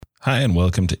Hi, and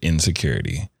welcome to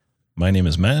Insecurity. My name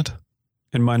is Matt.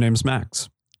 And my name's Max.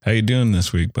 How you doing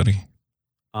this week, buddy?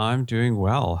 I'm doing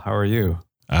well. How are you?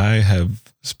 I have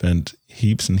spent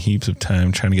heaps and heaps of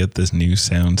time trying to get this new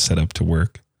sound set up to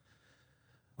work.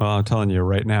 Well, I'm telling you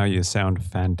right now, you sound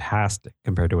fantastic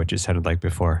compared to what you sounded like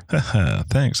before.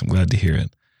 Thanks. I'm glad to hear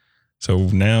it. So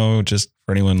now, just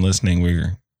for anyone listening,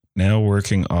 we're now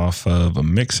working off of a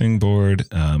mixing board.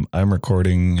 I'm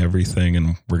recording everything,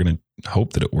 and we're going to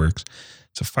hope that it works.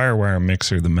 It's a Firewire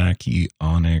mixer, the Mackie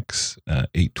Onyx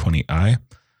 820i.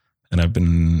 And I've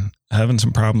been having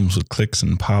some problems with clicks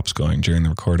and pops going during the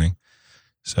recording.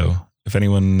 So if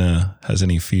anyone has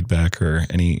any feedback or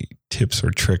any tips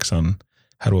or tricks on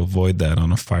how to avoid that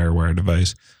on a Firewire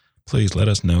device, please let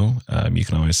us know. You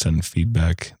can always send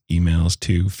feedback emails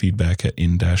to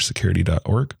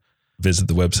feedback@in-security.org. Visit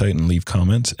the website and leave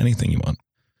comments, anything you want.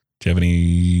 Do you have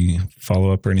any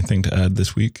follow-up or anything to add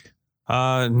this week?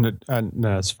 No,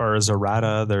 as far as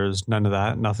errata, there's none of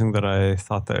that. Nothing that I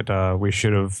thought that we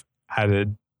should have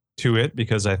added to it,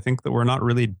 because I think that we're not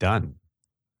really done.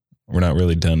 We're not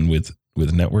really done with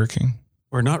networking?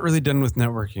 We're not really done with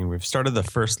networking. We've started the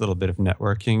first little bit of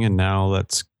networking, and now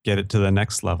let's get it to the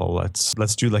next level.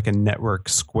 Let's do like a network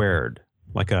squared,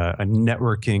 like a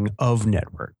networking of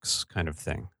networks kind of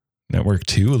thing. Network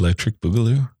 2, Electric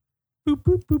Boogaloo? Boop,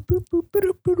 boop, boop, boop, boop,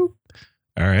 boop, boop, boop.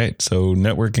 All right, so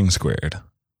networking squared.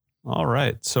 All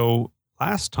right. So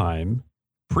last time,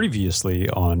 previously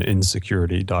on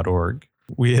insecurity.org,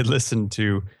 we had listened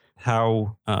to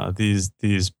how these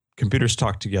computers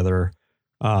talk together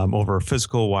over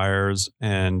physical wires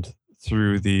and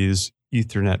through these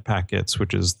Ethernet packets,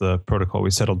 which is the protocol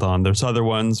we settled on. There's other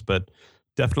ones, but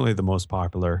definitely the most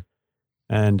popular.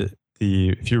 And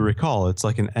if you recall, it's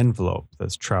like an envelope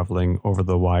that's traveling over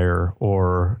the wire,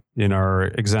 or in our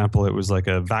example, it was like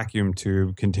a vacuum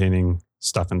tube containing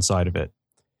stuff inside of it.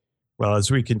 Well,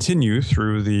 as we continue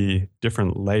through the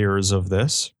different layers of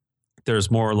this,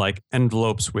 there's more like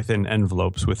envelopes within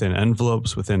envelopes within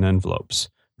envelopes within envelopes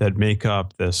that make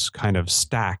up this kind of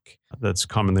stack that's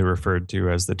commonly referred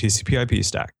to as the TCP/IP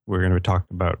stack. We're going to talk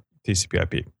about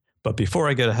TCP/IP. But before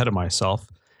I get ahead of myself,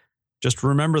 just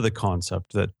remember the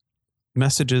concept that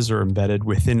messages are embedded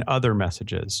within other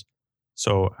messages.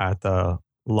 So at the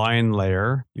line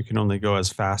layer, you can only go as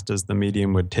fast as the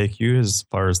medium would take you, as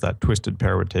far as that twisted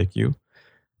pair would take you.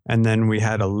 And then we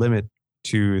had a limit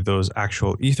to those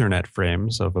actual Ethernet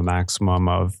frames of a maximum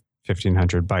of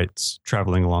 1,500 bytes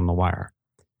traveling along the wire.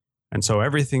 And so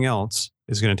everything else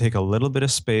is going to take a little bit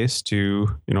of space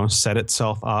to, set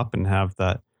itself up and have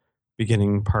that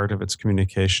beginning part of its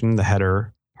communication, the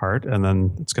header part, and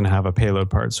then it's going to have a payload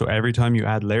part. So every time you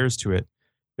add layers to it,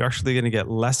 you're actually going to get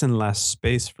less and less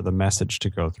space for the message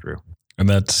to go through. And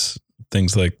that's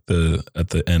things like at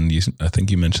the end, I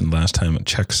think you mentioned last time, a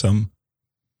checksum.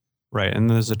 Right. And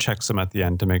there's a checksum at the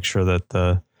end to make sure that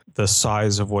the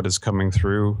size of what is coming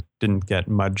through didn't get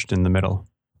mudged in the middle.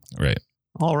 Right.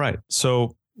 All right.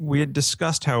 So we had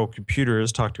discussed how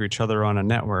computers talk to each other on a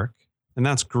network. And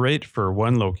that's great for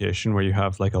one location where you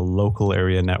have like a local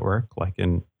area network, like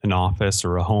in an office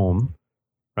or a home,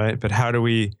 right? But how do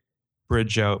we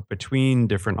bridge out between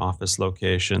different office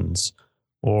locations,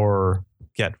 or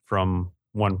get from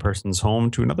one person's home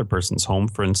to another person's home,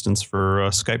 for instance, for a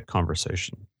Skype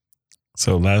conversation?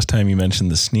 So last time you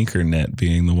mentioned the sneaker net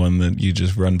being the one that you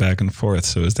just run back and forth.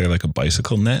 So is there like a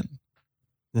bicycle net?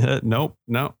 Nope.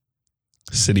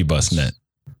 City bus net.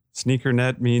 Sneaker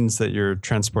net means that you're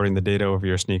transporting the data over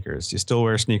your sneakers. You still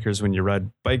wear sneakers when you ride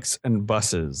bikes and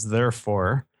buses.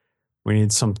 Therefore, we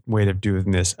need some way of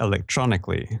doing this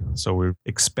electronically. So we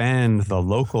expand the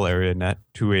local area net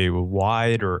to a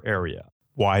wide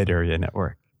area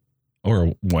network. Or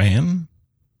a WAN?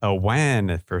 A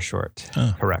WAN for short.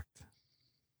 Huh. Correct.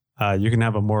 You can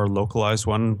have a more localized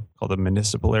one called a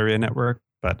municipal area network,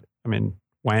 but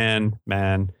WAN,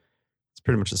 MAN, it's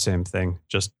pretty much the same thing,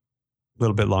 just a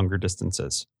little bit longer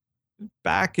distances.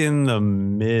 Back in the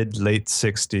late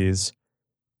 60s,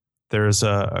 there's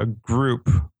a group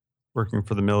working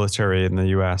for the military in the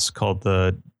US called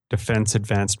the Defense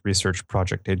Advanced Research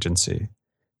Project Agency,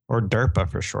 or DARPA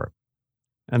for short.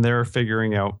 And they're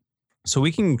figuring out, so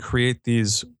we can create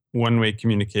these one-way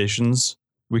communications.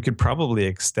 We could probably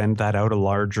extend that out a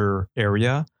larger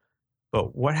area.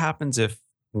 But what happens if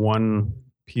one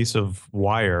piece of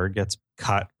wire gets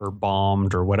cut or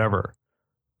bombed or whatever?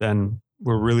 Then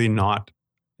we're really not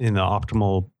in the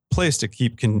optimal place to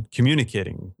keep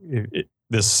communicating.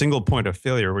 This single point of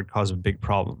failure would cause a big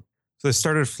problem. So they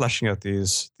started fleshing out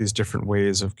these different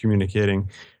ways of communicating,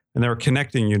 and they were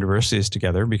connecting universities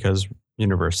together, because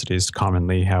universities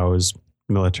commonly house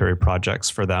military projects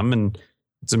for them. And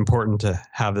it's important to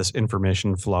have this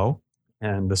information flow.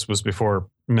 And this was before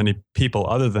many people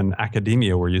other than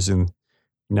academia were using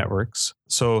networks.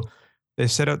 So they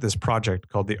set out this project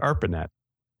called the ARPANET.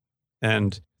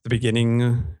 And at the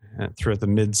beginning, throughout the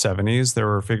mid 70s, they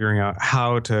were figuring out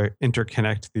how to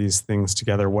interconnect these things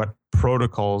together, what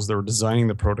protocols, they were designing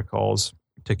the protocols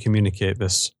to communicate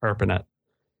this ARPANET.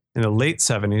 In the late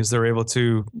 70s, they were able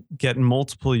to get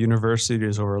multiple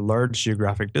universities over large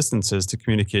geographic distances to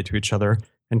communicate to each other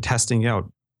and testing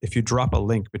out. If you drop a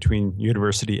link between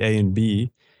University A and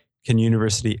B, can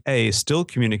University A still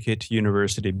communicate to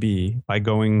University B by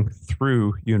going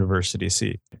through University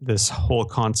C? This whole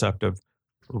concept of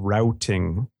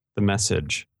routing the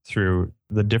message through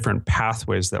the different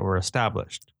pathways that were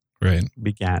established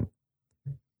began.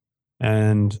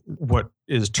 And what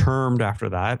is termed after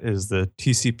that is the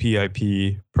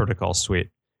TCP/IP protocol suite.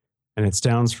 And it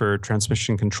stands for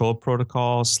Transmission Control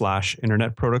Protocol /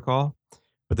 Internet Protocol.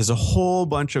 But there's a whole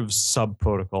bunch of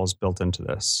sub-protocols built into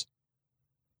this.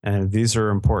 And these are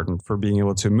important for being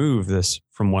able to move this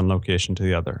from one location to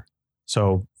the other.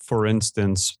 So, for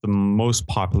instance, the most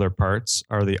popular parts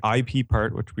are the IP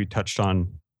part, which we touched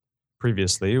on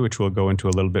previously, which we'll go into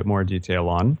a little bit more detail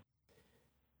on.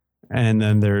 And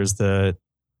then there's the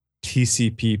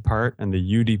TCP part and the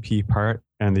UDP part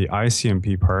and the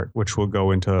ICMP part, which we'll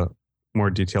go into more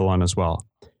detail on as well.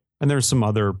 And there's some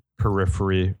other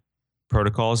periphery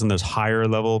protocols, and there's higher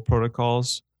level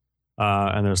protocols,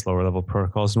 and there's lower level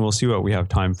protocols, and we'll see what we have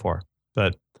time for.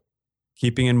 But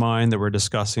keeping in mind that we're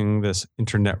discussing this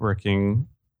internetworking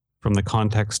from the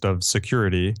context of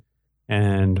security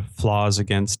and flaws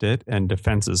against it and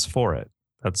defenses for it.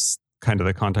 That's kind of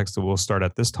the context that we'll start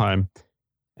at this time.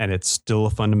 And it's still a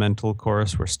fundamental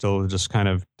course. We're still just kind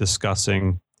of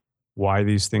discussing why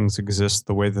these things exist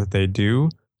the way that they do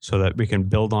so that we can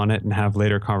build on it and have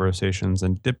later conversations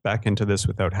and dip back into this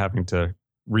without having to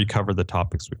recover the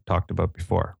topics we've talked about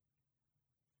before.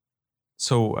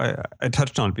 So I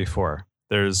touched on it before.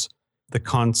 There's the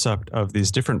concept of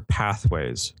these different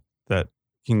pathways that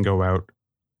can go out,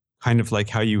 kind of like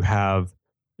how you have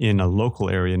in a local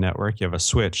area network, you have a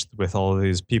switch with all of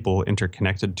these people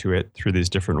interconnected to it through these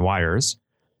different wires.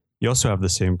 You also have the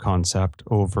same concept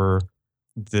over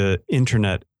the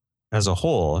internet as a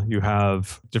whole. You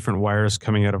have different wires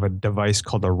coming out of a device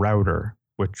called a router,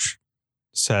 which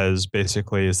says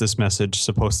basically, is this message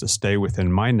supposed to stay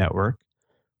within my network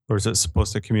or is it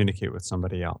supposed to communicate with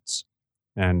somebody else?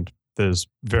 And there's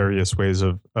various ways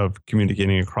of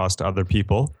communicating across to other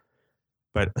people.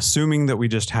 But assuming that we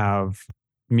just have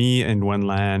me and one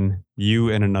LAN, you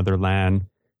and another LAN,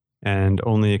 and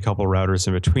only a couple routers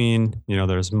in between,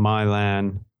 there's my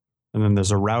LAN, and then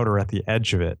there's a router at the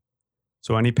edge of it.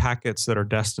 So any packets that are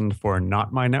destined for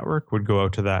not my network would go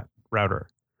out to that router.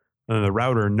 And then the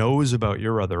router knows about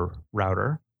your other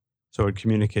router. So it would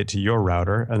communicate to your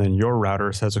router. And then your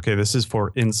router says, okay, this is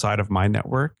for inside of my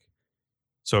network.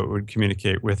 So it would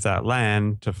communicate with that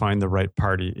LAN to find the right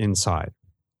party inside.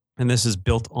 And this is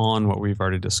built on what we've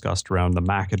already discussed around the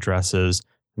MAC addresses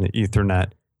and the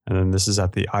Ethernet. And then this is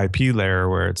at the IP layer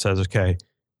where it says, okay,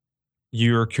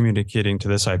 you're communicating to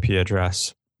this IP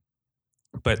address.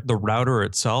 But the router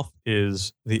itself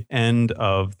is the end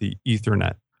of the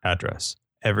Ethernet address.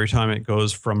 Every time it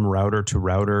goes from router to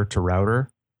router to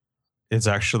router, it's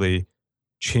actually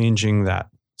changing that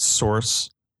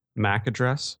source MAC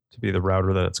address to be the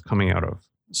router that it's coming out of,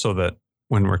 so that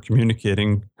when we're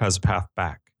communicating, has a path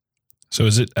back. So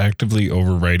is it actively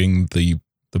overwriting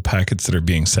the packets that are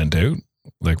being sent out,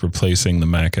 like replacing the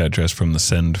MAC address from the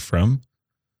send from?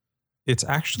 It's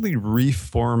actually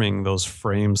reforming those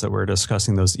frames that we're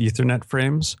discussing, those Ethernet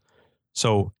frames.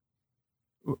 So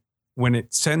when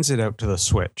it sends it out to the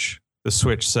switch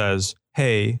says,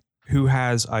 hey, who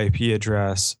has IP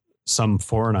address, some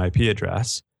foreign IP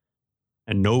address?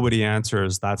 And nobody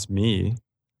answers, that's me,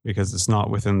 because it's not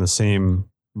within the same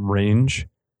range.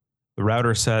 The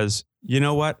router says, you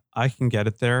know what? I can get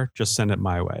it there. Just send it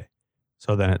my way.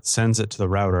 So then it sends it to the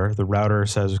router. The router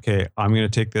says, okay, I'm going to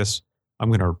take this. I'm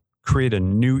going to create a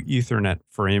new Ethernet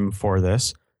frame for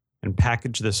this and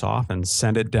package this off and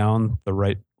send it down the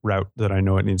right route that I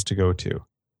know it needs to go to.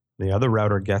 The other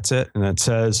router gets it and it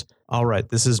says, all right,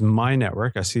 this is my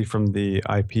network. I see from the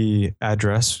IP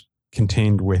address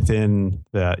contained within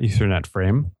the Ethernet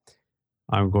frame.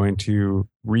 I'm going to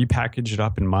repackage it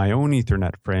up in my own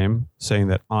Ethernet frame, saying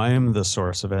that I am the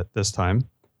source of it this time,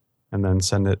 and then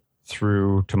send it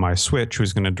through to my switch,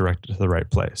 who's going to direct it to the right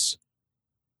place.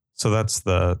 So that's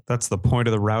the point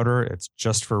of the router. It's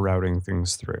just for routing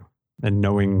things through and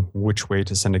knowing which way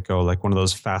to send it go, like one of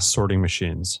those fast sorting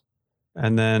machines.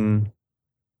 And then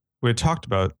we talked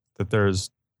about that there's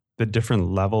the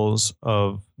different levels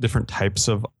of different types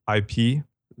of IP.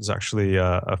 There's actually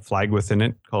a flag within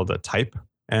it called a type.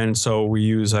 And so we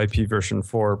use IP version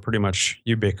 4 pretty much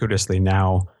ubiquitously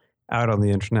now. Out on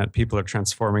the internet, people are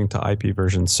transforming to IP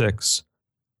version 6.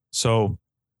 So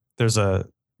there's a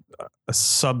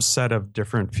subset of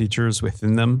different features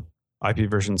within them. IP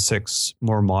version 6,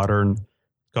 more modern,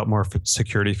 got more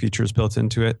security features built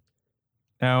into it.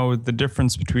 Now, the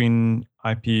difference between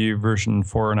IP version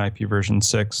 4 and IP version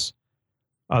 6,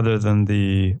 other than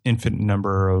the infinite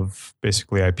number of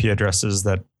basically IP addresses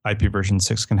that IP version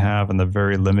 6 can have and the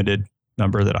very limited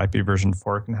number that IP version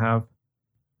 4 can have,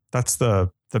 that's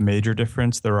the major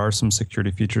difference. There are some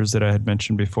security features that I had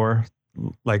mentioned before,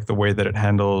 like the way that it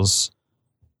handles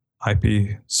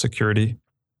IP security.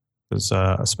 There's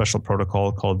a special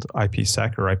protocol called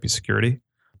IPsec or IP security,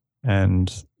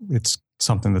 and it's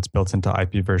something that's built into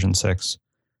IP version 6.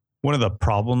 One of the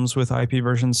problems with IP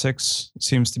version 6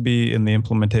 seems to be in the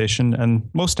implementation, and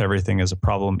most everything is a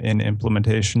problem in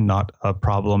implementation, not a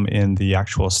problem in the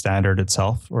actual standard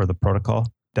itself or the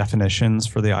protocol definitions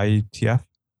for the IETF.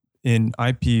 In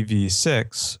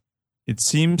IPv6, it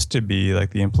seems to be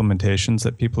like the implementations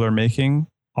that people are making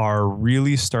are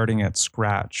really starting at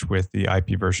scratch with the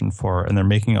IP version 4, and they're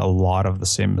making a lot of the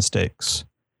same mistakes.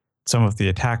 Some of the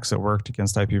attacks that worked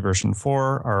against IP version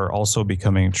 4 are also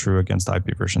becoming true against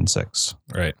IP version 6.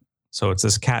 Right. So it's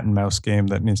this cat and mouse game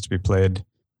that needs to be played,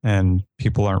 and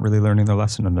people aren't really learning their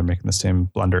lesson, and they're making the same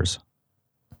blunders.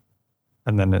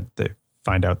 And then they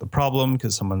find out the problem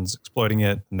because someone's exploiting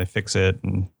it, and they fix it,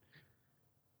 and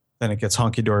then it gets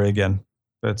honky-dory again.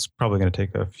 It's probably going to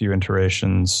take a few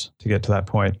iterations to get to that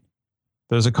point.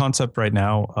 There's a concept right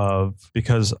now of,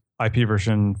 because IP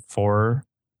version 4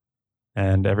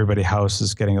 and everybody's house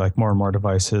is getting like more and more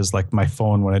devices, like my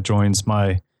phone, when it joins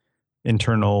my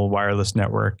internal wireless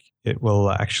network, it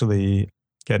will actually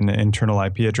get an internal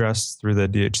IP address through the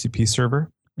DHCP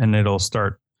server, and it'll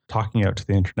start talking out to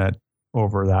the internet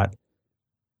over that.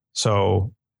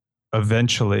 So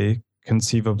eventually,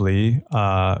 conceivably,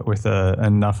 with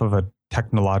enough of a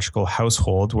technological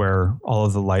household where all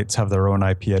of the lights have their own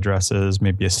IP addresses,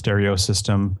 maybe a stereo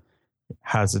system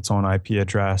has its own IP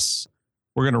address,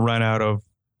 we're going to run out of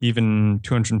even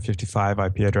 255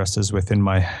 IP addresses within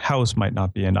my house might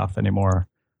not be enough anymore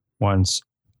once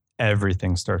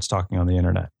everything starts talking on the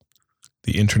internet.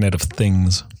 The Internet of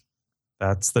Things.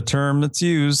 That's the term that's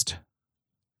used.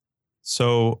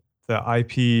 So the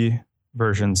IP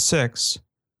version 6,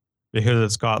 because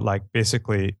it's got like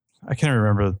basically, I can't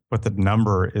remember what the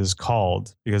number is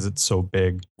called because it's so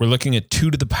big. We're looking at 2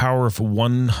 to the power of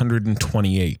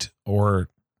 128 or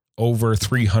over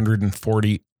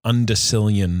 340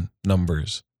 undecillion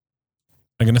numbers.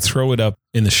 I'm going to throw it up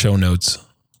in the show notes.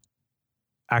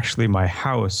 Actually, my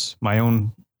house, my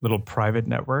own little private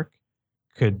network,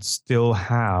 could still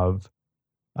have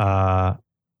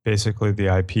basically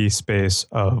the IP space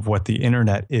of what the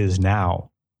internet is now.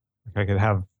 I could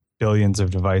have billions of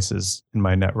devices in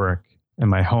my network in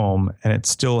my home, and it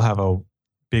still have a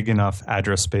big enough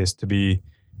address space to be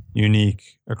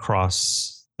unique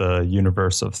across the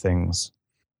universe of things.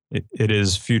 It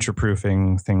is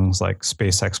future-proofing things like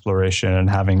space exploration and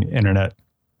having internet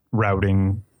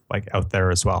routing like out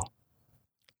there as well.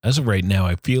 As of right now,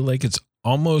 I feel like it's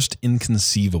almost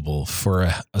inconceivable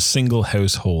for a single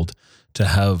household to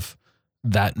have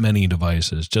that many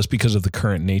devices just because of the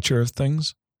current nature of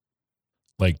things.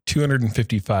 Like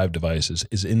 255 devices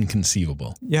is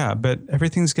inconceivable. Yeah, but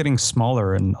everything's getting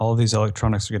smaller and all of these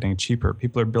electronics are getting cheaper.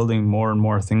 People are building more and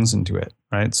more things into it,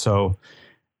 right? So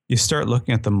you start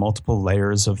looking at the multiple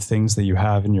layers of things that you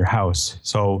have in your house.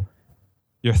 So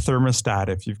your thermostat,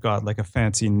 if you've got like a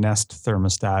fancy Nest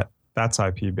thermostat, that's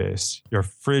IP based. Your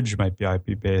fridge might be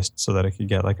IP based so that it could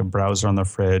get like a browser on the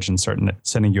fridge and start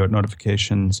sending you out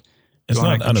notifications. It's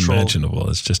not unimaginable.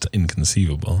 It's just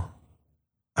inconceivable.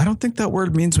 I don't think that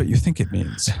word means what you think it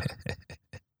means.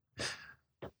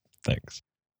 Thanks.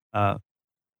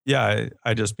 Yeah,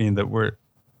 I just mean that we're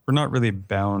not really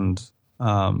bound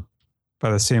by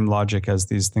the same logic as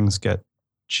these things get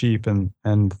cheap, and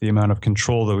the amount of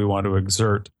control that we want to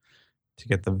exert to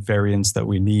get the variance that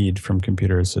we need from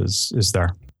computers is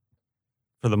there.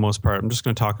 For the most part, I'm just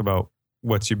going to talk about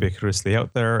what's ubiquitously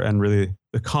out there and really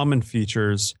the common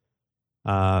features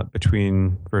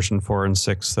between version 4 and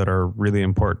 6 that are really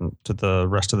important to the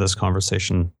rest of this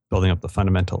conversation, building up the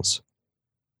fundamentals.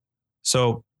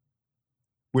 So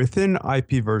within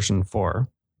IP version 4,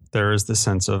 there is the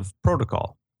sense of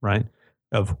protocol, right?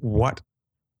 Of what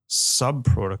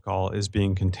sub-protocol is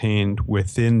being contained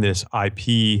within this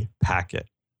IP packet.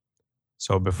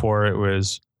 So before it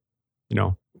was,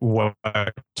 what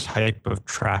type of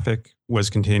traffic was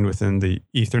contained within the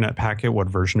Ethernet packet, what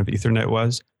version of Ethernet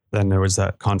was. Then there was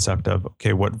that concept of,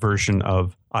 okay, what version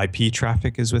of IP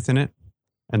traffic is within it?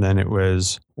 And then it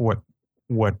was what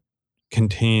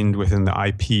contained within the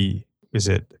IP. Is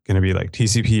it going to be like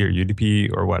TCP or UDP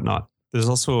or whatnot? There's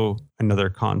also another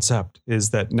concept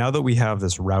is that now that we have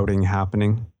this routing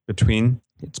happening between,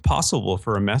 it's possible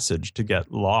for a message to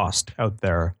get lost out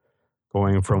there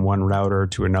going from one router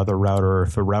to another router.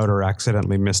 If a router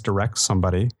accidentally misdirects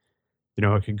somebody,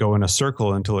 it could go in a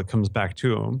circle until it comes back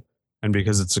to them. And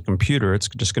because it's a computer, it's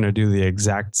just going to do the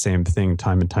exact same thing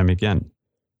time and time again.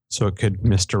 So it could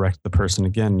misdirect the person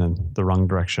again in the wrong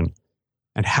direction.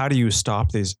 And how do you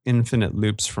stop these infinite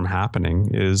loops from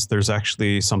happening is there's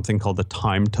actually something called the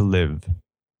time to live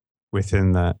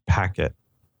within that packet.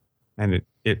 And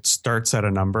it starts at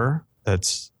a number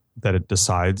that it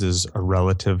decides is a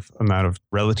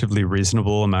relatively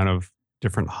reasonable amount of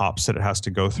different hops that it has to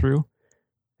go through.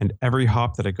 And every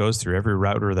hop that it goes through, every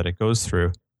router that it goes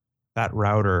through, that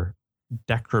router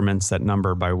decrements that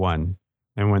number by 1.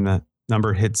 And when that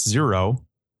number hits 0,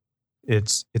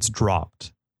 it's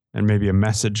dropped. And maybe a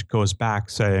message goes back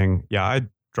saying, yeah, I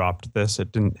dropped this.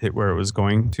 It didn't hit where it was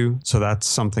going to. So that's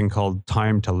something called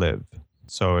time to live.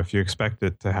 So if you expect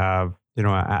it to have,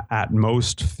 at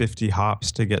most 50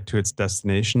 hops to get to its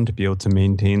destination to be able to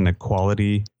maintain the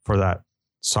quality for that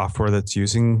software that's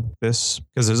using this,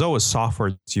 because there's always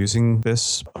software that's using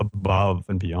this above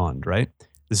and beyond, right?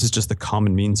 This is just the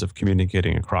common means of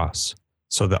communicating across.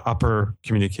 So the upper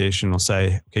communication will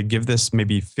say, okay, give this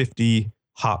maybe 50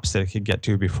 hops that it could get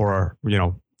to before,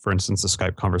 for instance, a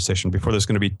Skype conversation, before there's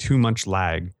going to be too much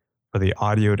lag for the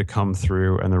audio to come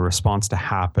through and the response to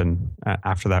happen.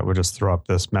 After that, we'll just throw up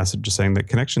this message just saying that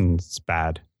connection's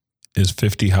bad. Is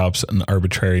 50 hops an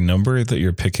arbitrary number that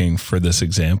you're picking for this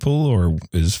example, or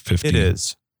is 50? It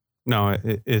is. No,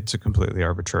 it's a completely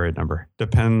arbitrary number.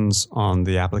 Depends on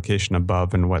the application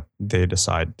above and what they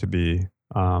decide to be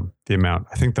the amount.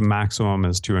 I think the maximum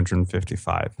is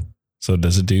 255. So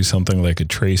does it do something like a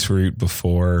trace route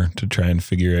before to try and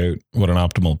figure out what an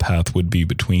optimal path would be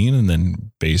between? And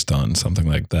then based on something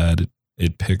like that,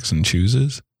 it picks and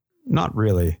chooses? Not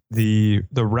really. The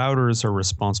routers are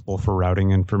responsible for routing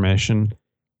information.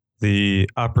 The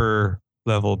upper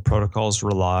level protocols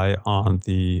rely on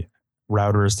the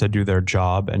routers to do their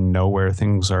job and know where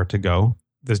things are to go.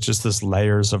 There's just this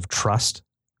layers of trust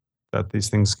that these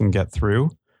things can get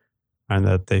through and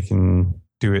that they can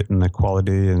do it in the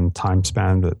quality and time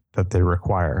span that they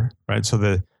require, right? So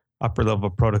the upper level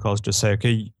protocols just say,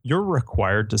 okay, you're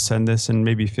required to send this in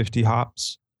maybe 50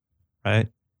 hops, right?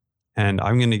 And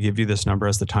I'm going to give you this number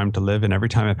as the time to live. And every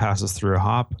time it passes through a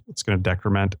hop, it's going to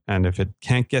decrement. And if it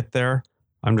can't get there,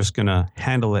 I'm just going to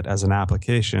handle it as an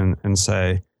application and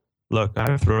say, look,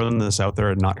 I've thrown this out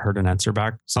there and not heard an answer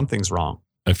back. Something's wrong.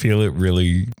 I feel it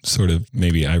really sort of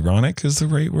maybe ironic is the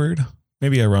right word.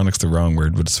 Maybe ironic's the wrong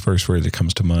word, but it's the first word that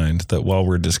comes to mind, that while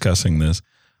we're discussing this,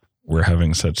 we're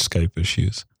having such Skype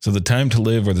issues. So the time to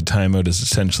live or the timeout is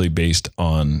essentially based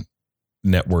on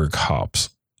network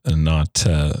hops and not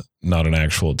an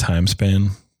actual time span.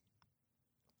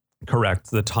 Correct.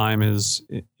 The time is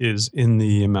in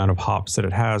the amount of hops that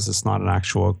it has. It's not an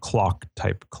actual clock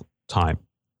type time.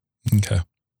 Okay.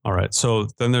 All right. So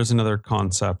then there's another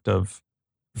concept of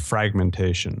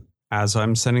fragmentation. As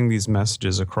I'm sending these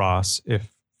messages across,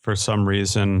 if for some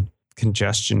reason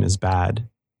congestion is bad,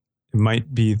 it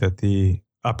might be that the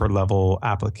upper level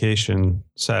application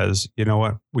says, you know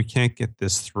what, we can't get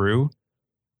this through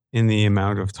in the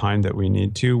amount of time that we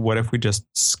need to. What if we just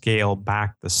scale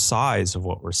back the size of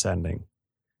what we're sending?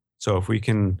 So if we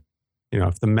can,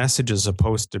 if the message is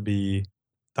supposed to be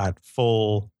that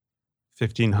full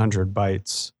 1,500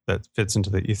 bytes that fits into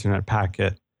the Ethernet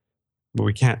packet, but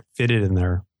we can't fit it in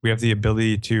there, we have the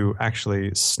ability to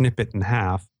actually snip it in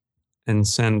half and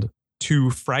send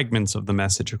 2 fragments of the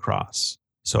message across.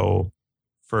 So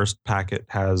first packet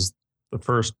has the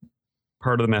first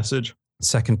part of the message,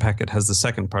 second packet has the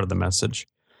second part of the message,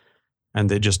 and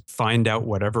they just find out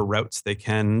whatever routes they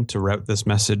can to route this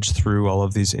message through all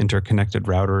of these interconnected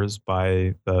routers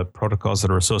by the protocols that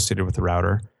are associated with the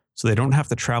router. So they don't have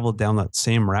to travel down that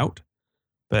same route,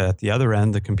 but at the other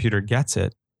end, the computer gets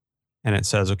it. And it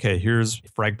says, okay, here's a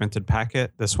fragmented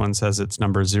packet. This one says it's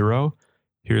number 0.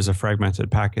 Here's a fragmented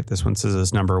packet. This one says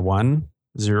it's number 1.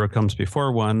 0 comes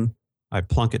before 1. I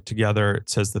plunk it together. It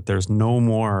says that there's no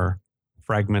more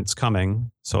fragments coming.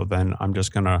 So then I'm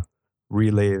just going to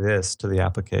relay this to the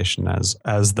application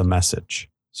as the message.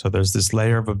 So there's this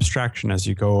layer of abstraction as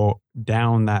you go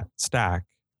down that stack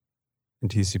in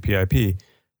TCP/IP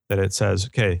that it says,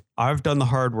 okay, I've done the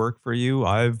hard work for you.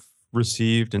 I've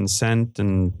received and sent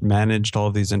and managed all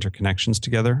of these interconnections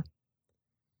together.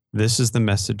 This is the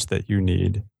message that you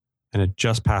need. And it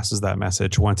just passes that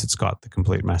message once it's got the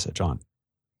complete message on.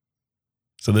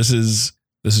 So this is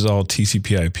all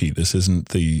TCP/IP. This isn't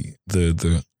the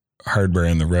hardware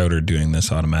and the router doing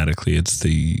this automatically. It's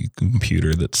the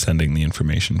computer that's sending the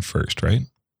information first, right?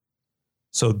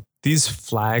 So these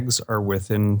flags are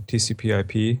within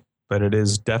TCP/IP, but it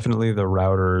is definitely the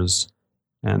routers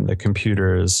and the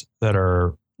computers that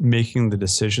are making the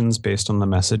decisions based on the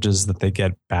messages that they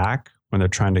get back when they're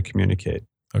trying to communicate.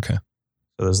 Okay.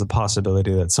 So there's the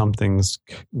possibility that something's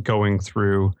going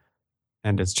through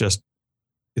and it's just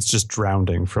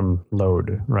drowning from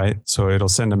load, right? So it'll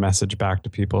send a message back to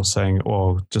people saying,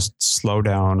 oh, just slow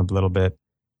down a little bit,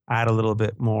 add a little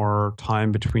bit more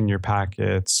time between your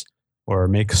packets, or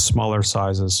make smaller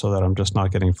sizes so that I'm just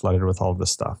not getting flooded with all of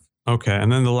this stuff. Okay,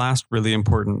 and then the last really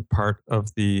important part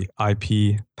of the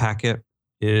IP packet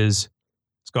is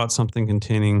it's got something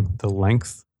containing the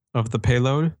length of the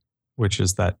payload, which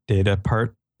is that data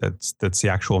part that's the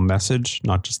actual message,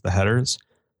 not just the headers.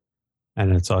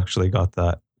 And it's actually got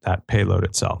that payload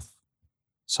itself.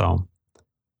 So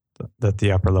that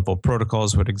the upper level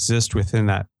protocols would exist within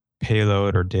that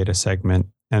payload or data segment.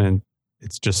 And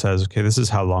it just says, okay, this is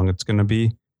how long it's going to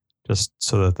be, just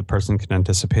so that the person can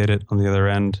anticipate it on the other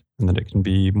end and that it can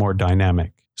be more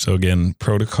dynamic. So again,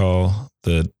 protocol,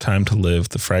 the time to live,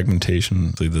 the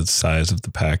fragmentation, the size of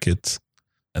the packets,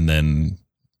 and then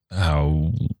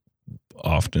how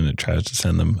often it tries to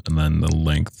send them, and then the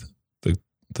length,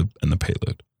 and the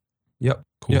payload. Yep.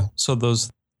 Cool. Yeah. So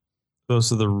those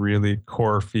are the really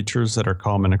core features that are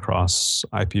common across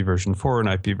IP version 4 and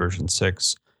IP version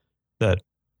 6 that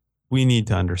we need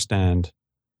to understand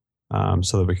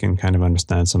so that we can kind of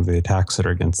understand some of the attacks that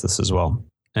are against this as well.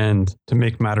 And to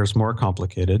make matters more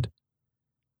complicated,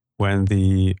 when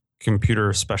the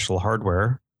computer special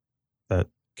hardware that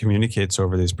communicates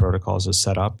over these protocols is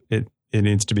set up, it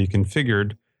needs to be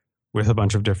configured with a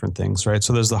bunch of different things, right?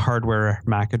 So there's the hardware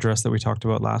MAC address that we talked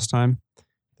about last time.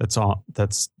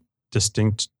 That's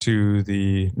distinct to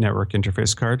the network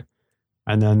interface card.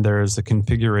 And then there's the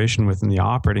configuration within the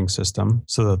operating system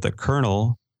so that the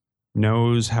kernel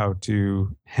knows how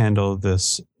to handle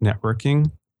this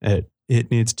networking.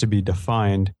 It needs to be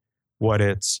defined what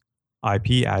its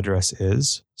IP address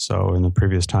is. So in the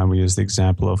previous time, we used the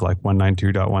example of like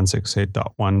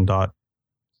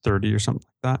 192.168.1.30 or something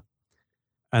like that.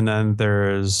 And then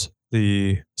there's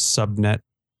the subnet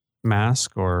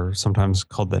mask, or sometimes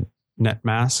called the net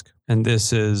mask. And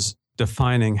this is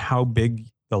defining how big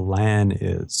the LAN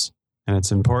is. And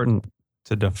it's important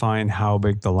to define how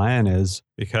big the LAN is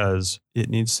because it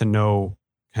needs to know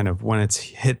kind of when it's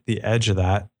hit the edge of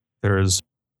that. There's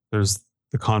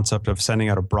the concept of sending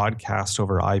out a broadcast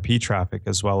over IP traffic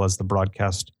as well as the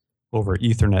broadcast over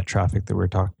Ethernet traffic that we were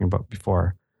talking about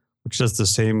before, which is the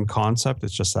same concept.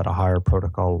 It's just at a higher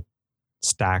protocol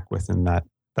stack within that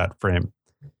frame,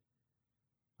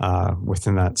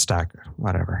 within that stack,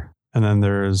 whatever. And then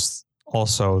there's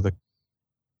also the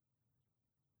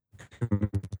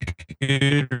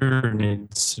computer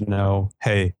needs to know,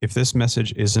 hey, if this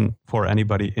message isn't for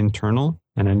anybody internal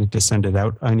and I need to send it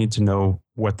out, I need to know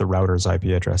what the router's IP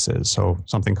address is. So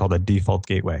something called a default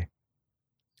gateway.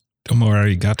 Domo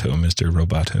arigato, Mr.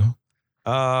 Roboto.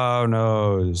 Oh,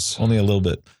 no. Only a little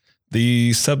bit.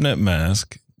 The subnet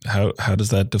mask, how does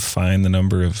that define the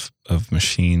number of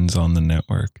machines on the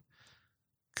network?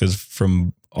 Because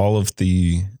from all of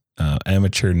the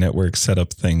amateur network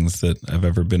setup things that I've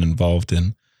ever been involved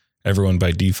in, everyone by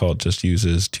default just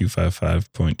uses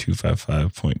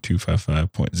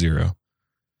 255.255.255.0.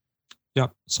 Yeah.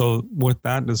 So what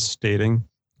that is stating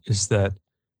is that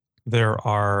there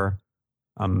are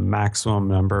a maximum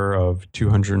number of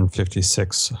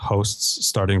 256 hosts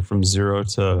starting from 0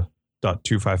 to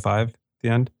 .255 at the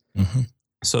end. Mm-hmm.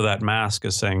 So that mask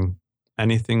is saying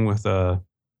anything with a,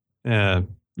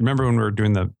 remember when we were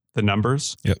doing the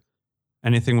numbers? Yep.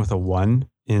 Anything with a 1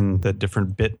 in the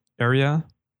different bit area,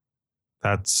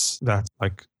 that's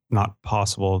like not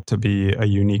possible to be a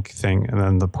unique thing. And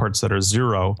then the parts that are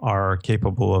 0 are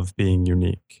capable of being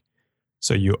unique.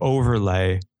 So you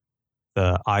overlay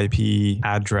the IP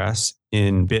address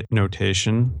in bit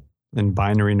notation, in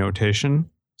binary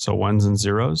notation, so 1s and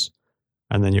 0s,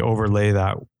 and then you overlay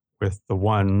that with the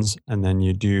 1s, and then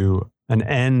you do an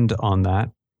end on that,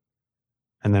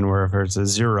 and then wherever it's a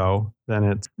 0, then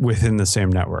it's within the same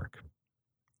network.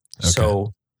 Okay.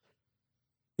 So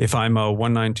if I'm a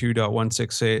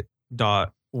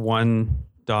 192.168.1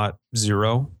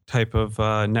 255.0 type of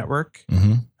network.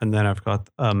 Mm-hmm. And then I've got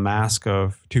a mask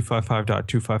of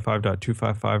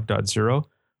 255.255.255.0.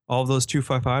 All of those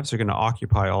 255s are going to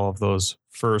occupy all of those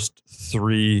first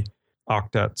 3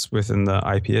 octets within the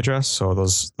IP address. So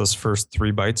those first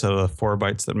 3 bytes out of the 4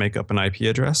 bytes that make up an IP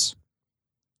address.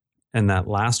 And that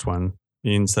last one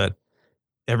means that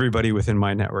everybody within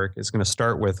my network is going to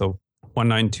start with a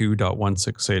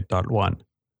 192.168.1.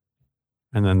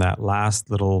 And then that last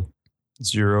little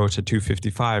 0 to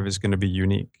 255 is going to be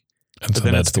unique. And so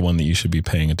that's the one that you should be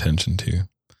paying attention to.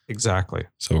 Exactly.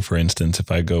 So for instance, if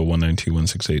I go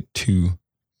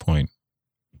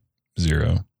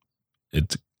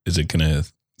 192.168.2.0, is it going to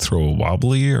throw a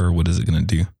wobbly, or what is it going to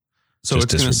do? So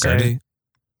it's going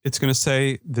to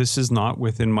say, this is not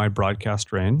within my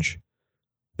broadcast range.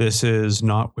 This is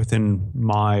not within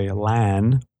my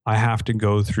LAN. I have to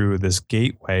go through this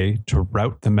gateway to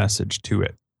route the message to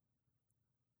it.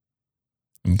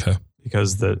 Okay.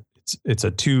 Because it's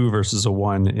a 2 versus a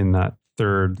 1 in that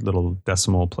third little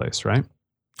decimal place, right?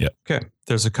 Yeah. Okay.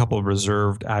 There's a couple of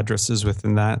reserved addresses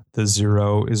within that. The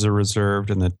 0 is a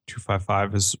reserved, and the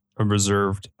 255 is a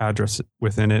reserved address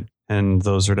within it. And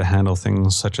those are to handle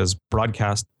things such as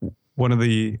broadcast. One of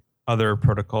the other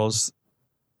protocols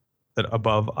that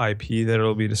above IP that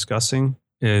it'll be discussing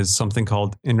is something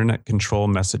called Internet Control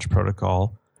Message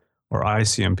Protocol, or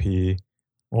ICMP,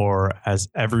 or as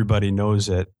everybody knows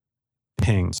it,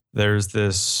 pings. There's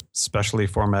this specially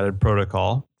formatted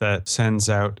protocol that sends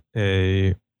out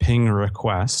a ping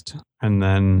request, and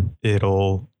then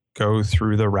it'll go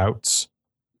through the routes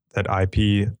that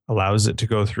IP allows it to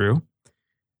go through.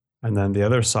 And then the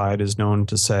other side is known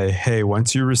to say, hey,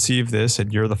 once you receive this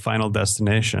and you're the final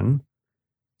destination,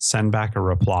 send back a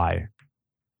reply.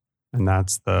 And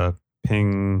that's the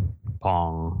ping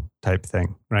pong type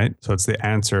thing, right? So it's the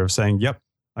answer of saying, yep,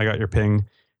 I got your ping.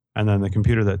 And then the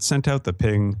computer that sent out the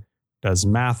ping does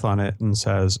math on it and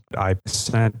says, I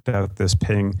sent out this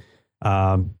ping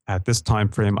at this time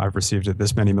frame. I've received it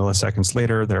this many milliseconds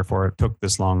later. Therefore, it took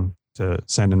this long to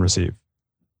send and receive.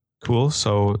 Cool.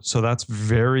 So that's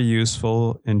very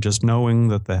useful in just knowing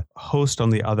that the host on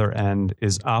the other end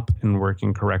is up and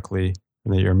working correctly,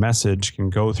 and that your message can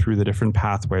go through the different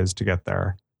pathways to get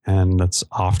there. And that's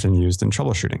often used in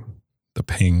troubleshooting. The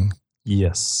ping.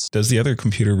 Yes. Does the other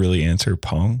computer really answer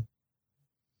Pong?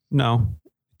 No.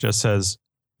 It just says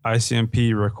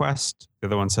ICMP request. The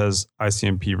other one says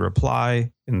ICMP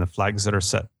reply in the flags that are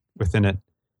set within it.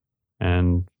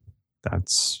 And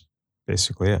that's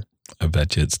basically it. I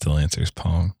bet you it still answers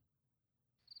Pong.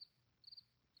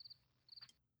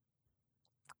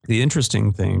 The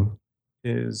interesting thing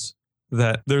is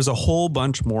that there's a whole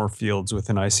bunch more fields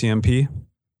within ICMP.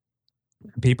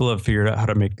 People have figured out how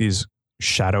to make these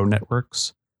shadow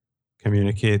networks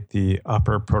communicate the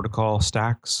upper protocol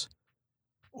stacks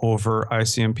over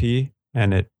ICMP,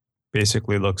 and it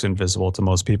basically looks invisible to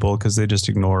most people because they just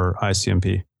ignore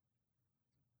ICMP.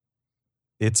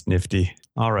 It's nifty.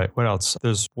 All right, what else?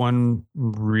 There's one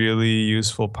really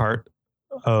useful part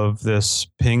of this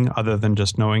ping other than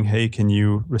just knowing, hey, can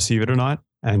you receive it or not?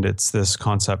 And it's this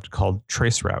concept called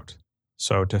traceroute.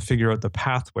 So to figure out the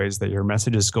pathways that your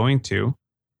message is going to,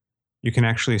 you can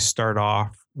actually start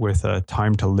off with a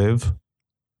time to live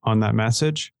on that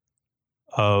message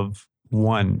of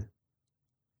 1.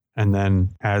 And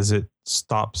then as it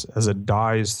stops, as it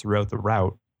dies throughout the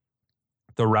route,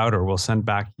 the router will send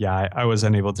back, yeah, I was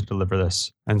unable to deliver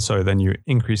this. And so then you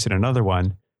increase it another one,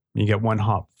 and you get one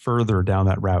hop further down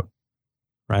that route,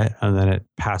 right? And then it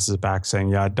passes back saying,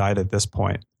 yeah, I died at this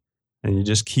point. And you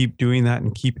just keep doing that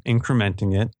and keep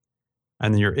incrementing it.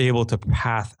 And then you're able to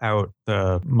path out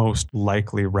the most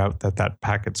likely route that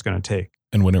packet's going to take.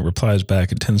 And when it replies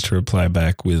back, it tends to reply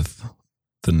back with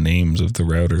the names of the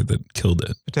router that killed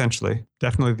it. Potentially.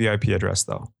 Definitely the IP address,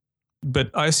 though.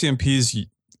 But ICMP's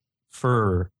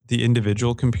for the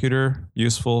individual computer,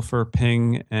 useful for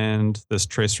ping and this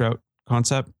traceroute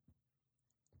concept.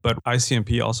 But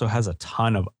ICMP also has a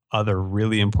ton of other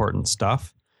really important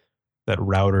stuff that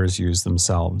routers use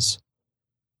themselves.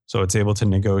 So it's able to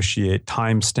negotiate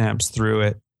timestamps through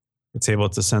it. It's able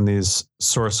to send these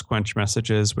source quench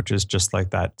messages, which is just like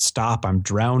that, stop, I'm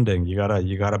drowning. You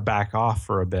gotta back off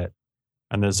for a bit.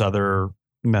 And there's other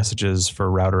messages for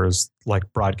routers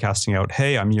like broadcasting out,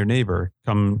 hey, I'm your neighbor,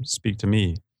 come speak to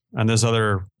me. And there's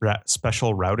other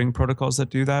special routing protocols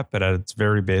that do that, but at its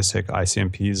very basic,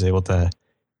 ICMP is able to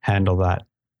handle that.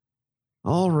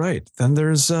 All right, then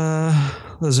there's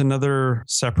another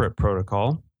separate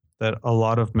protocol that a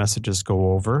lot of messages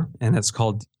go over, and it's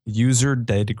called User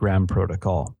Datagram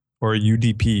Protocol, or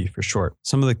UDP for short.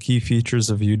 Some of the key features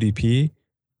of UDP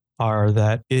are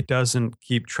that it doesn't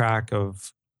keep track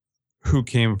of who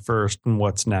came first and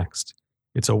what's next.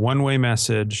 It's a one-way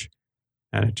message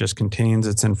and it just contains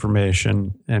its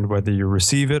information. And whether you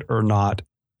receive it or not,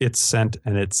 it's sent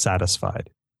and it's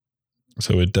satisfied.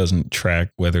 So it doesn't track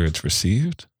whether it's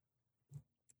received?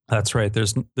 That's right.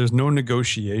 There's no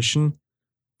negotiation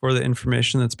for the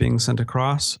information that's being sent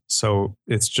across. So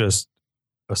it's just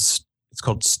it's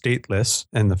called stateless.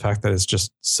 And the fact that it's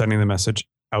just sending the message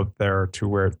out there to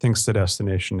where it thinks the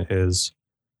destination is,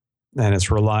 and it's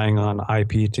relying on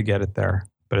IP to get it there,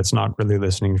 but it's not really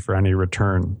listening for any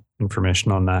return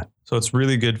information on that. So it's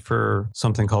really good for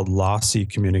something called lossy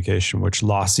communication, which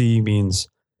lossy means,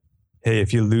 hey,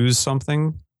 if you lose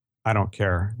something, I don't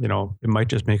care. You know, it might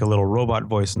just make a little robot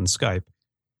voice in Skype,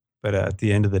 but at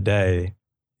the end of the day,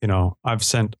 you know, I've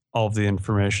sent all of the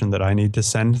information that I need to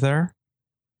send there.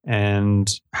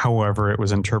 And however it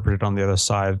was interpreted on the other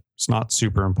side, it's not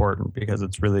super important because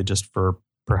it's really just for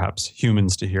perhaps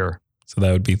humans to hear. So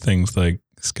that would be things like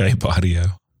Skype audio.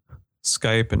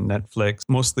 Skype and Netflix,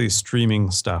 mostly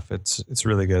streaming stuff. It's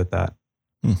really good at that.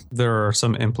 There are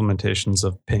some implementations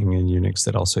of Ping in Unix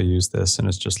that also use this, and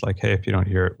it's just like, hey, if you don't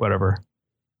hear it, whatever.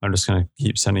 I'm just going to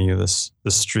keep sending you this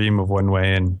stream of one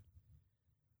way, and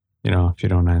you know, if you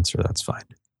don't answer, that's fine.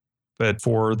 But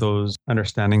for those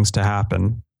understandings to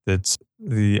happen, it's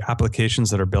the applications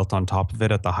that are built on top of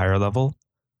it at the higher level.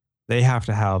 They have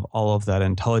to have all of that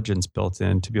intelligence built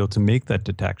in to be able to make that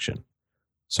detection.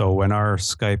 So when our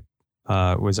Skype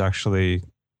was actually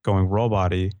going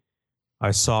robot-y, I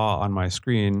saw on my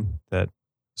screen that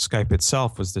Skype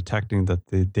itself was detecting that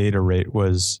the data rate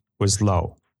was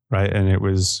low, right? And it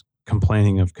was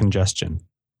complaining of congestion.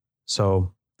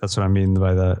 So that's what I mean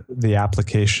by the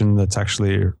application that's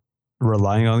actually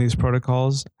relying on these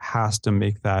protocols has to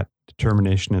make that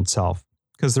determination itself.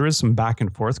 Because there is some back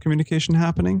and forth communication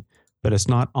happening, but it's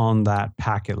not on that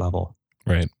packet level.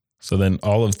 Right. So then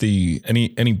all of the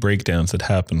any breakdowns that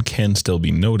happen can still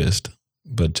be noticed,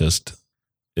 but just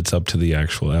it's up to the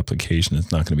actual application.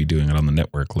 It's not going to be doing it on the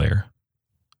network layer.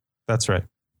 That's right.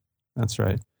 That's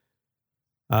right.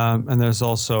 And there's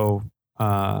also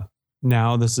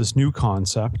now there's this new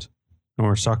concept, and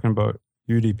we're talking about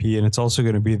UDP, and it's also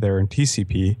going to be there in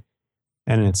TCP,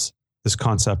 and it's this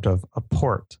concept of a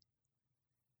port,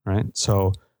 right?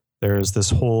 So there's this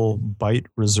whole byte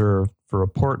reserved for a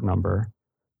port number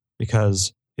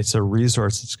because it's a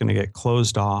resource that's going to get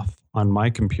closed off on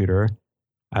my computer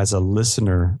as a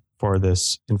listener for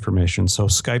this information. So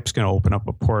Skype's going to open up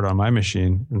a port on my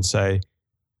machine and say,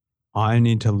 I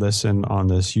need to listen on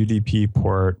this UDP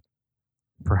port,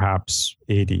 perhaps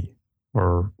 80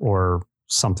 or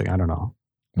something, I don't know.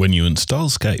 When you install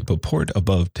Skype, a port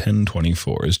above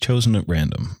 1024 is chosen at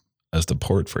random as the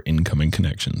port for incoming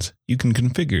connections. You can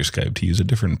configure Skype to use a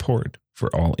different port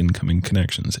for all incoming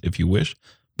connections if you wish,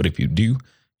 but if you do,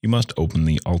 you must open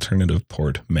the alternative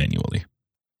port manually.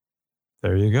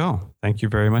 There you go. Thank you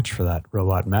very much for that,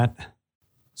 Robot Matt.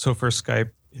 So for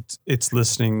Skype, it's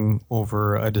listening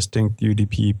over a distinct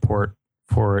UDP port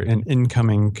for an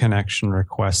incoming connection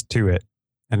request to it.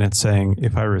 And it's saying,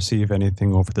 if I receive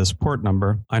anything over this port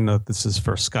number, I know that this is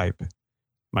for Skype.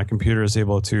 My computer is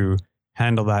able to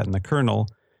handle that in the kernel.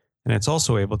 And it's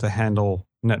also able to handle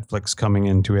Netflix coming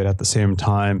into it at the same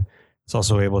time. It's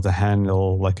also able to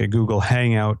handle like a Google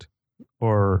Hangout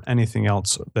or anything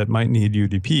else that might need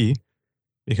UDP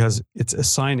because it's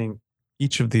assigning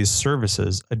each of these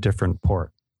services a different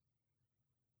port.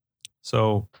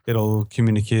 So it'll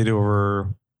communicate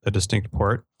over a distinct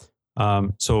port.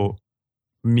 So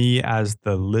me as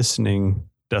the listening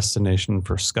destination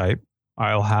for Skype,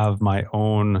 I'll have my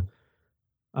own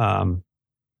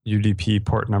UDP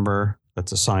port number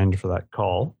that's assigned for that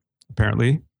call,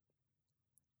 apparently.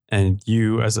 And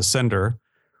you as a sender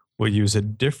will use a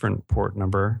different port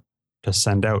number to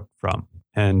send out from.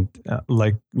 And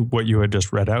like what you had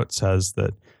just read out says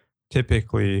that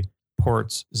typically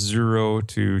ports 0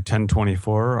 to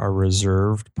 1024 are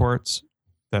reserved ports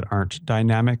that aren't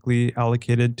dynamically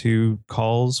allocated to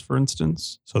calls, for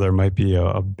instance. So there might be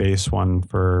a base one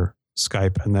for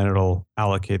Skype, and then it'll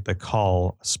allocate the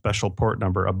call a special port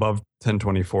number above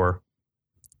 1024.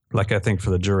 Like I think for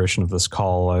the duration of this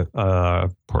call,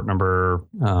 port number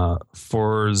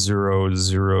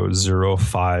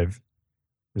 40005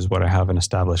 is what I have an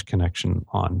established connection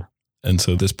on. And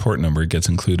so this port number gets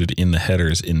included in the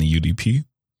headers in the UDP?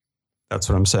 That's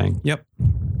what I'm saying. Yep.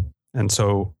 And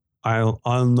so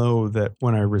I'll know that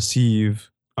when I receive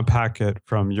a packet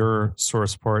from your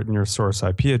source port and your source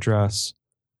IP address,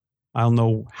 I'll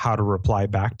know how to reply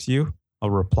back to you. I'll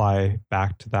reply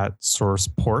back to that source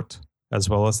port as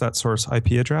well as that source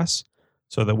IP address.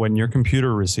 so that when your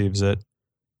computer receives it,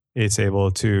 it's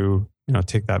able to,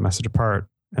 take that message apart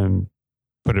and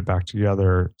put it back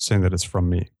together saying that it's from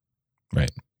me.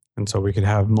 Right. And so we could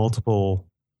have multiple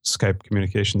Skype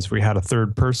communications. If we had a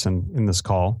third person in this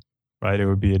call, right, it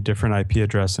would be a different IP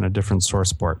address and a different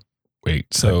source port.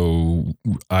 Wait, so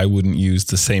I wouldn't use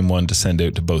the same one to send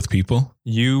out to both people?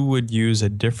 You would use a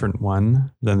different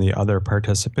one than the other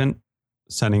participant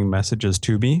sending messages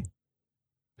to me,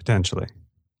 potentially.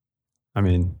 I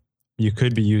mean, you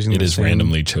could be using it is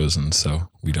randomly chosen, so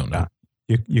we don't know.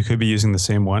 You could be using the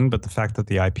same one, but the fact that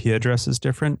the IP address is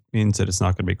different means that it's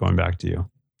not going to be going back to you.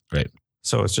 Right.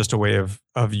 So it's just a way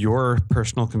of your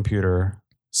personal computer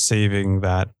saving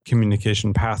that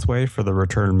communication pathway for the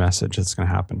return message that's going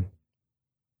to happen.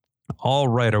 All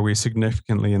right. Are we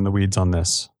significantly in the weeds on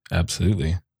this?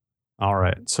 Absolutely. All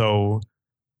right. So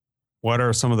what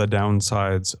are some of the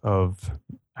downsides of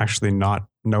actually not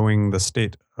knowing the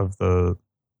state of the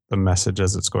message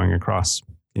as it's going across?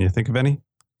 Can you think of any?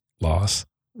 Loss.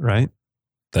 Right.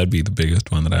 That'd be the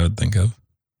biggest one that I would think of.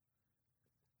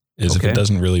 Is if it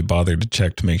doesn't really bother to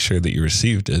check to make sure that you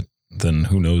received it, then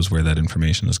who knows where that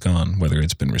information has gone, whether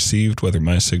it's been received, whether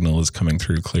my signal is coming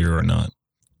through clear or not.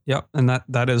 Yep. And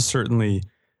that is certainly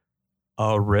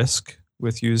a risk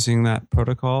with using that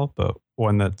protocol, but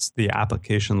one that's the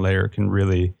application layer can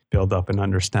really build up an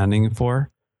understanding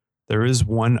for. There is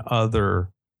one other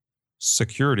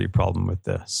security problem with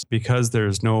this. Because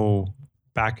there's no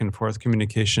back and forth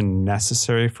communication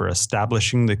necessary for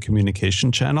establishing the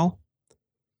communication channel,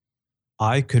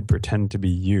 I could pretend to be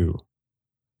you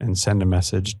and send a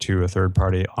message to a third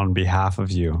party on behalf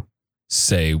of you.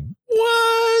 Say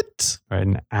what? Right,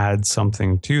 and add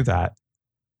something to that.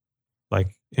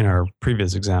 Like in our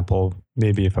previous example,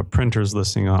 maybe if a printer's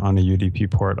listening on a UDP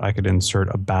port, I could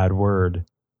insert a bad word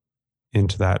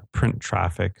into that print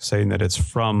traffic saying that it's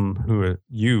from who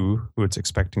it's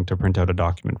expecting to print out a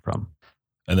document from.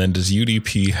 And then does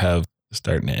UDP have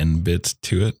start and end bits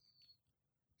to it,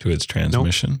 to its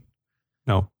transmission?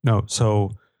 No.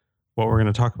 So what we're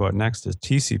going to talk about next is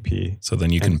TCP. So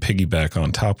then you can piggyback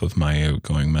on top of my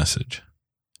outgoing message.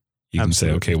 You can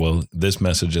say, okay, well, this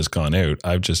message has gone out.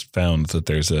 I've just found that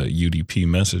there's a UDP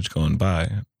message going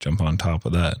by. Jump on top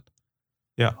of that.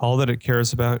 Yeah, all that it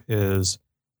cares about is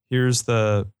here's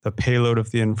the payload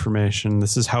of the information.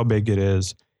 This is how big it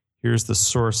is. Here's the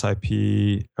source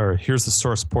IP, or here's the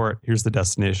source port. Here's the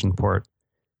destination port.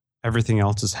 Everything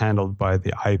else is handled by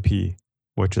the IP,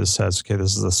 which says, okay,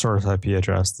 this is the source IP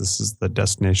address. This is the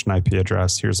destination IP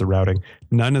address. Here's the routing.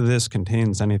 None of this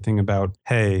contains anything about,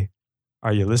 hey,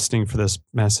 are you listening for this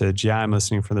message? Yeah, I'm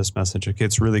listening for this message. Okay,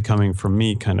 it's really coming from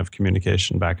me kind of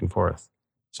communication back and forth.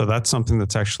 So that's something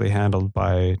that's actually handled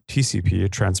by TCP, a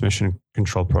transmission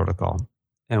control protocol.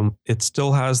 And it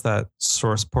still has that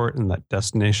source port and that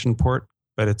destination port,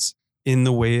 but it's in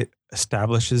the way it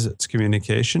establishes its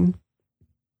communication.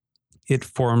 It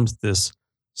forms this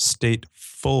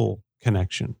stateful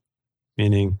connection,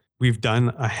 meaning we've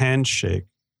done a handshake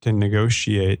to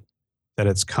negotiate that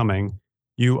it's coming.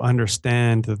 You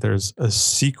understand that there's a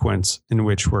sequence in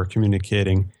which we're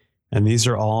communicating, and these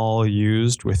are all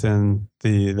used within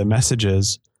the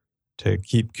messages to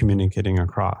keep communicating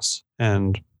across.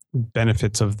 And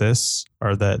benefits of this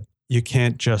are that you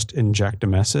can't just inject a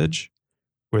message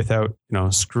without,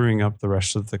 screwing up the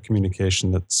rest of the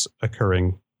communication that's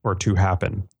occurring or to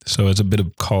happen. So as a bit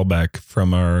of callback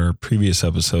from our previous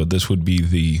episode, this would be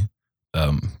the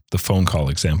phone call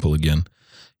example again.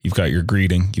 You've got your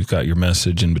greeting, you've got your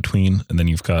message in between, and then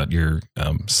you've got your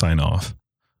sign off.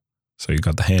 So you've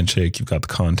got the handshake, you've got the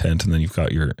content, and then you've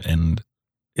got your end.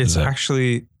 It's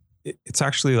actually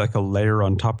like a layer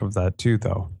on top of that too,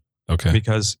 though. Okay.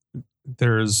 Because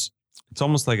it's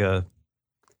almost like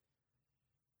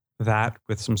that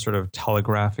with some sort of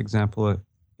telegraph example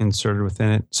inserted within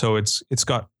it. So it's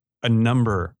got a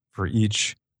number for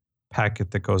each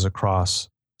packet that goes across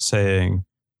saying,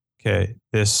 okay,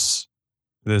 this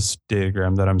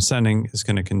datagram that I'm sending is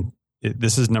going to,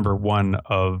 this is number one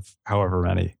of however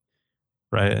many,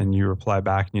 right? And you reply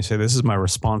back and you say, this is my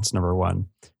response number one.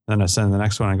 Then I send the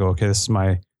next one and go, okay, this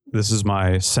is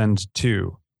my send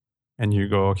two. And you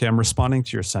go, okay, I'm responding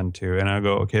to your send two. And I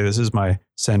go, okay, this is my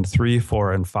send 3,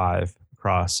 4, and 5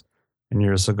 across. And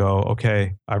yours will go,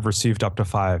 okay, I've received up to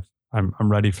 5. I'm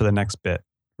ready for the next bit,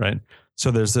 right? So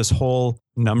there's this whole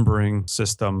numbering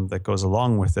system that goes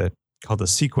along with it called a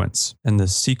sequence. And the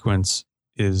sequence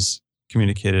is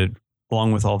communicated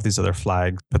along with all of these other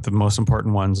flags. But the most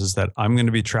important ones is that I'm going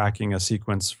to be tracking a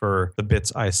sequence for the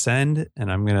bits I send,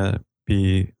 and I'm going to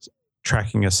be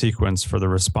tracking a sequence for the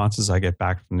responses I get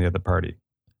back from the other party.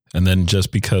 And then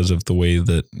just because of the way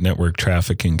that network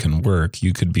trafficking can work,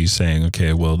 you could be saying,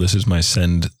 okay, well, this is my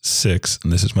send 6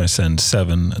 and this is my send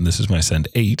 7 and this is my send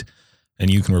 8.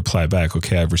 And you can reply back,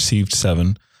 okay, I've received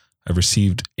 7, I've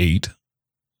received 8.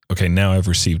 Okay, now I've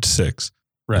received 6.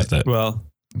 Right. That well,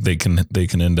 they can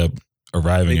end up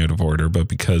arriving out of order, but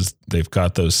because they've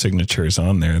got those signatures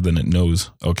on there, then it knows,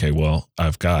 okay, well,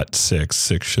 I've got 6.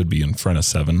 6 should be in front of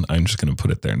 7. I'm just going to put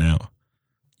it there now.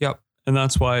 Yep. And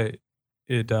that's why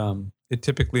it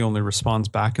typically only responds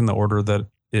back in the order that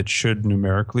it should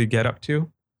numerically get up to.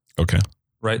 Okay.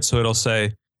 Right. So it'll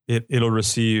say it'll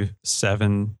receive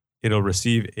 7, it'll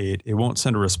receive 8. It won't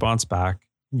send a response back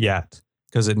yet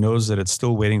because it knows that it's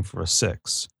still waiting for a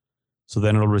 6. So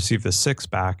then it'll receive the 6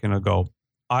 back and it'll go,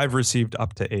 I've received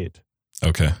up to 8.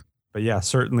 Okay. But yeah,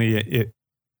 certainly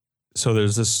so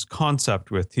there's this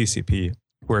concept with TCP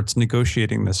where it's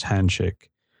negotiating this handshake.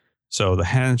 So the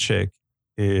handshake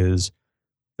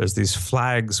there's these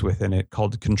flags within it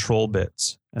called control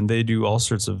bits, and they do all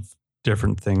sorts of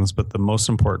different things. But the most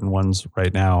important ones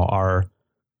right now are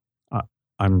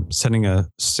I'm sending a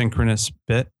synchronous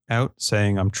bit out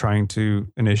saying I'm trying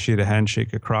to initiate a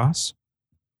handshake across.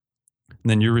 And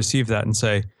then you receive that and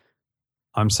say,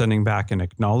 I'm sending back an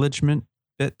acknowledgement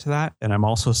bit to that. And I'm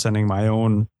also sending my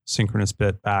own synchronous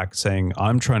bit back saying,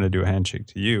 I'm trying to do a handshake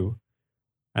to you.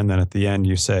 And then at the end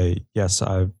you say, yes,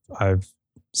 I've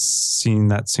seen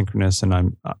that synchronous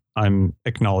and I'm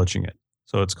acknowledging it.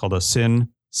 So it's called a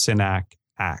SYN-ACK.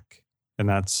 And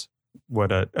that's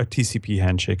what a TCP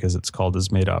handshake, as it's called,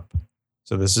 is made up.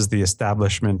 So this is the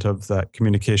establishment of that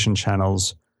communication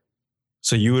channels.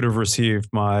 So you would have received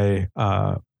my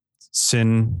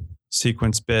SYN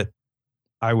sequence bit.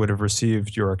 I would have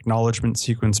received your acknowledgement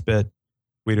sequence bit.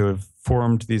 We'd have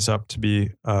formed these up to be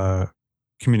a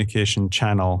communication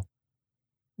channel,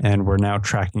 and we're now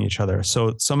tracking each other.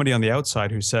 So somebody on the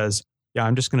outside who says, yeah,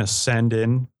 I'm just going to send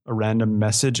in a random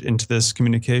message into this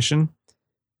communication.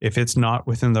 If it's not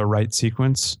within the right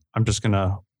sequence, I'm just going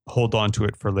to hold on to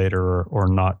it for later or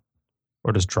not,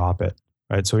 or just drop it,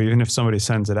 right? So even if somebody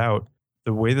sends it out,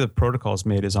 the way the protocol is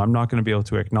made is I'm not going to be able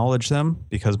to acknowledge them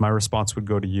because my response would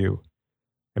go to you.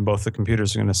 And both the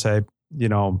computers are going to say,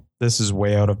 this is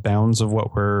way out of bounds of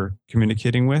what we're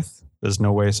communicating with. There's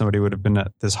no way somebody would have been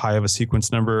at this high of a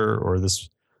sequence number, or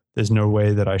there's no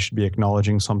way that I should be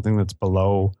acknowledging something that's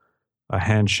below a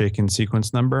handshaking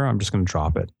sequence number. I'm just going to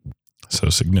drop it. So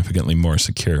significantly more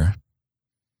secure.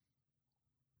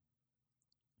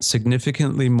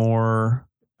 Significantly more,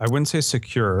 I wouldn't say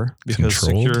secure, because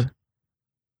Controlled? secure,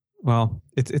 well,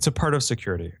 it's a part of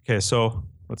security. Okay, so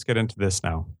let's get into this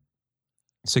now.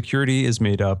 Security is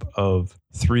made up of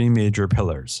 3 major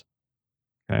pillars.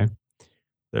 Okay.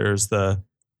 There's the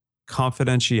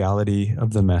confidentiality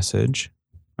of the message,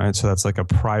 right? So that's like a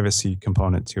privacy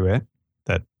component to it,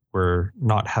 that we're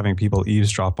not having people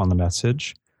eavesdrop on the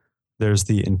message. There's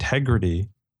the integrity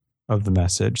of the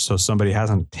message. So somebody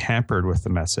hasn't tampered with the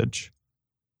message,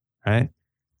 right?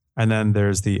 And then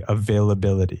there's the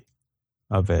availability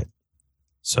of it.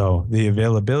 So the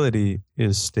availability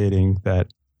is stating that,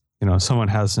 someone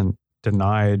hasn't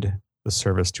denied the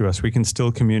service to us. We can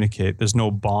still communicate. There's no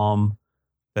bomb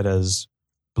that has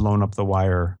blown up the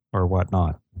wire or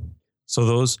whatnot. So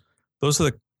those are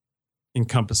the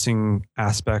encompassing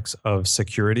aspects of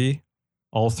security.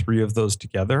 All 3 of those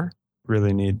together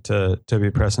really need to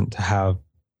be present to have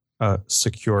a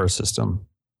secure system,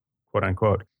 quote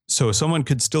unquote. So someone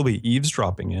could still be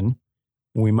eavesdropping in.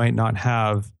 We might not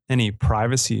have any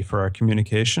privacy for our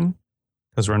communication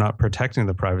because we're not protecting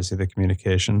the privacy of the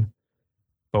communication.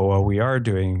 But what we are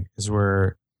doing is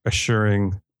we're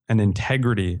assuring an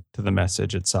integrity to the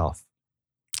message itself.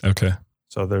 Okay.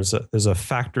 So there's a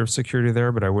factor of security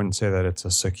there, but I wouldn't say that it's a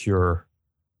secure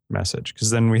message,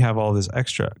 because then we have all this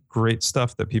extra great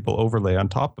stuff that people overlay on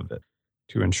top of it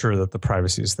to ensure that the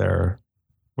privacy is there,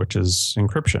 which is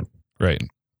encryption. Right.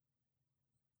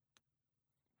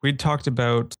 We talked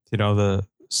about, the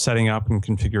setting up and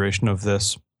configuration of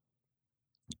this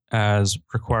as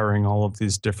requiring all of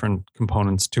these different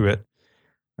components to it.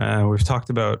 We've talked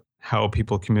about how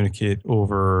people communicate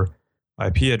over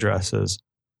IP addresses.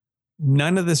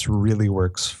 None of this really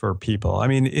works for people. I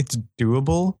mean, it's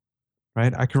doable,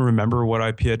 right? I can remember what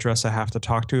IP address I have to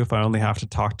talk to if I only have to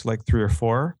talk to like 3 or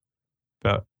 4.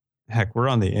 But heck, we're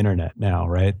on the internet now,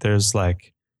 right? There's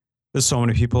so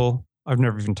many people I've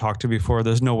never even talked to before.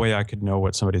 There's no way I could know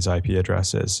what somebody's IP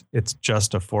address is. It's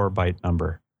just a 4-byte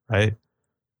number, right?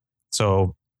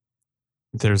 So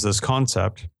there's this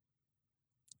concept.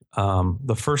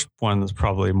 The first one that's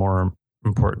probably more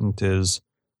important is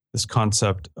this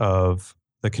concept of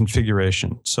the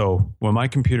configuration. So when my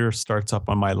computer starts up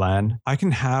on my LAN, I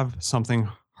can have something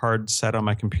hard set on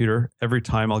my computer. Every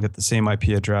time I'll get the same IP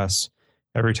address.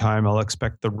 Every time I'll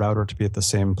expect the router to be at the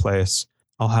same place.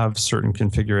 I'll have certain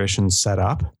configurations set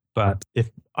up. But if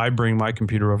I bring my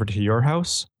computer over to your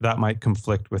house, that might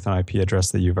conflict with an IP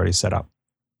address that you've already set up.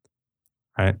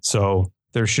 Right? So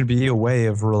there should be a way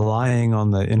of relying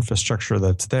on the infrastructure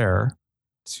that's there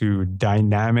to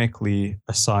dynamically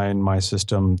assign my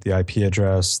system the IP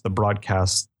address, the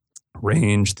broadcast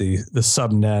range, the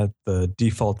subnet, the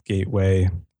default gateway,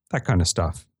 that kind of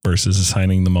stuff. Versus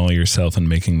assigning them all yourself and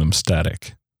making them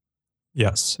static.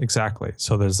 Yes, exactly.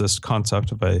 So there's this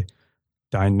concept of a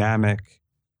dynamic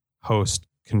host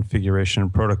configuration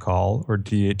protocol, or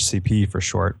DHCP for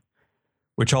short,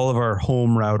 which all of our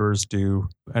home routers do.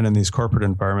 And in these corporate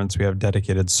environments, we have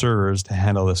dedicated servers to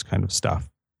handle this kind of stuff,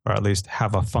 or at least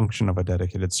have a function of a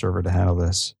dedicated server to handle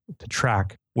this, to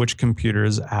track which computer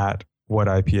is at what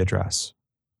IP address.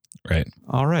 Right.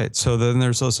 All right. So then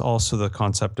there's also the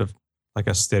concept of, like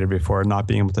I stated before, not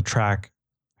being able to track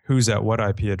who's at what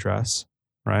IP address,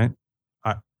 right?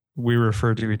 We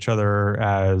refer to each other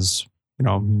as,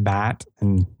 Matt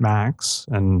and Max.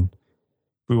 And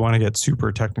if we want to get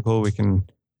super technical, we can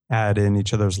add in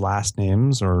each other's last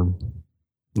names or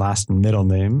last and middle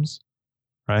names,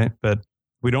 right? But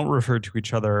we don't refer to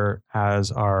each other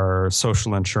as our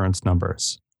social insurance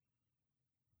numbers,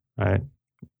 right?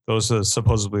 Those are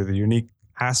supposedly the unique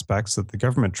aspects that the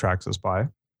government tracks us by.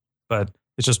 But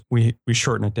it's just we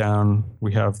shorten it down.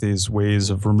 We have these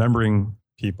ways of remembering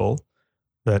people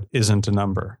that isn't a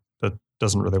number. That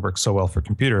doesn't really work so well for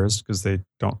computers because they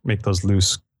don't make those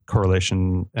loose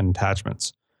correlation and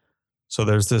attachments. So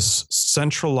there's this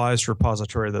centralized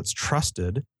repository that's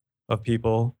trusted of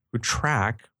people who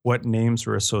track what names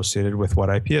are associated with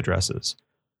what IP addresses.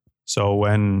 So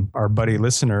when our buddy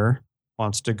listener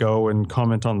wants to go and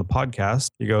comment on the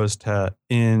podcast, he goes to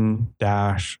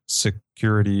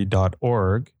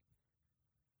in-security.org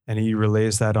and he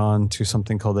relays that on to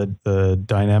something called the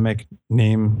Dynamic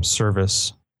Name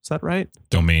Service. Is that right?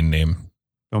 Domain name.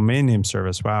 Domain name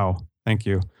service. Wow. Thank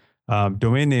you.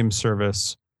 Domain name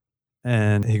service.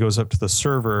 And he goes up to the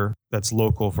server that's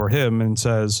local for him and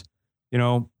says,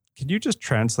 can you just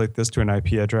translate this to an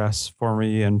IP address for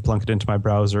me and plunk it into my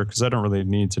browser? Because I don't really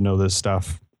need to know this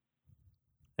stuff.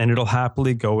 And it'll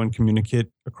happily go and communicate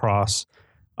across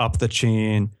up the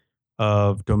chain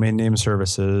of domain name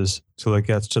services till it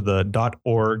gets to the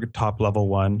 .org top level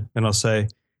one. And I'll say,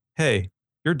 hey,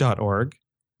 you're .org.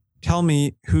 Tell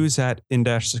me who's at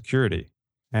in-security.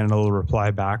 And it'll reply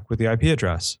back with the IP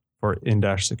address for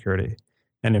in-security.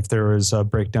 And if there was a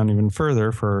breakdown even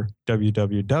further for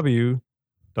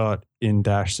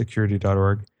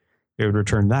www.in-security.org, it would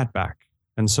return that back.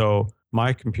 And so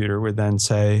my computer would then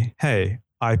say, hey,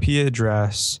 IP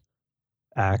address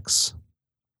X,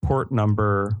 port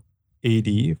number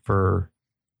 80 for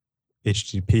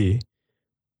HTTP,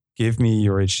 give me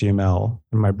your HTML,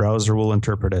 and my browser will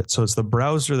interpret it. So it's the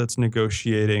browser that's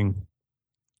negotiating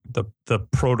the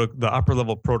upper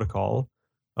level protocol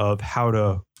of how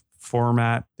to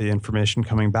format the information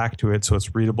coming back to it so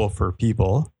it's readable for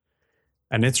people.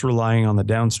 And it's relying on the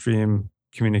downstream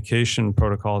communication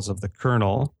protocols of the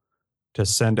kernel to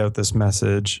send out this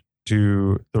message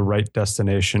to the right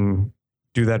destination,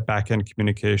 do that backend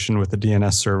communication with the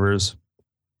DNS servers,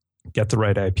 get the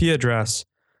right IP address,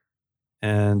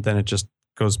 and then it just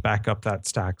goes back up that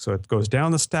stack. So it goes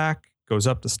down the stack, goes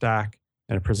up the stack,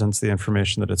 and it presents the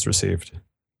information that it's received.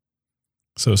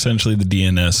 So essentially the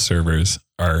DNS servers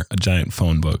are a giant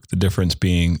phone book. The difference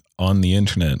being on the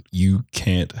internet, you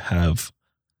can't have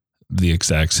the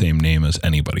exact same name as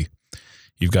anybody.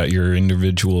 You've got your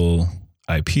individual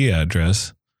IP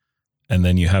address, and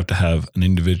then you have to have an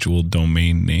individual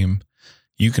domain name.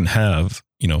 You can have,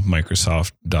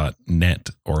 Microsoft.net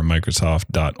or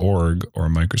Microsoft.org or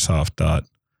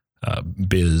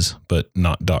Microsoft.biz, but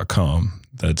not .com.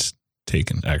 That's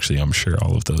taken. Actually, I'm sure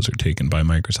all of those are taken by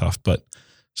Microsoft, but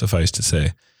suffice to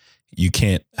say, you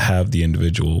can't have the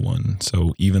individual one.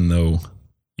 So even though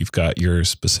you've got your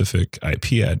specific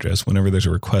IP address, whenever there's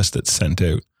a request that's sent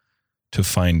out to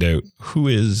find out who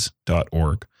is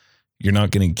 .org, you're not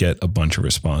going to get a bunch of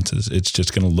responses. It's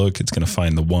just going to look, it's going to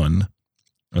find the one,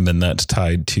 and then that's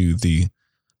tied to the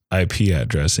IP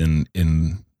address. In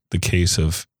the case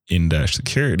of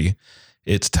in-security,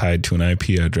 it's tied to an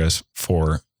IP address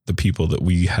for the people that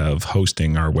we have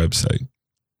hosting our website.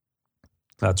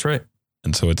 That's right.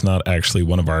 And so it's not actually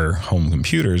one of our home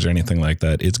computers or anything like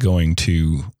that. It's going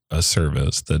to a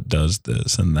service that does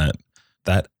this, and that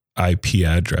IP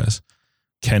address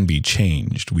can be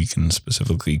changed. We can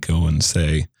specifically go and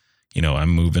say, I'm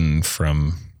moving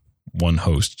from one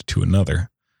host to another,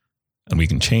 and we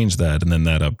can change that, and then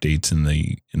that updates in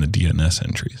the DNS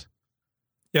entries.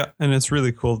 Yeah, and it's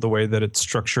really cool the way that it's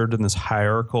structured in this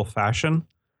hierarchical fashion.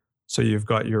 So you've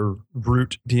got your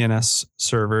root DNS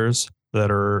servers that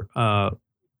are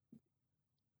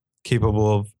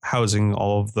capable of housing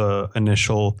all of the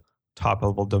initial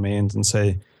top-level domains, and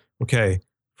say, okay,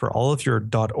 for all of your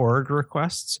 .org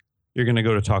requests, you're going to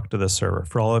go to talk to this server.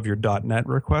 For all of your .net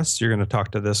requests, you're going to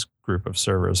talk to this group of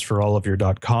servers. For all of your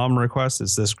 .com requests,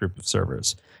 it's this group of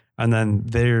servers. And then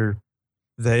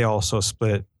they also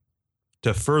split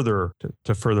to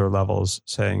further levels,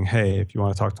 saying, hey, if you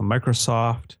want to talk to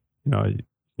Microsoft, you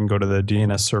can go to the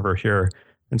DNS server here.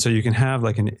 And so you can have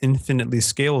like an infinitely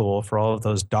scalable for all of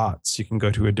those dots. You can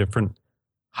go to a different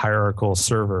hierarchical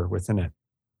server within it.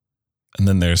 And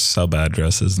then there's sub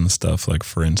addresses and stuff. Like,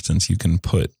 for instance, you can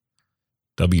put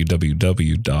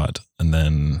www. And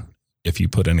then if you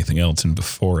put anything else in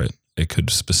before it, it could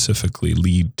specifically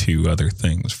lead to other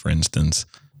things. For instance,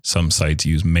 some sites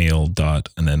use mail.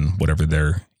 And then whatever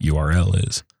their URL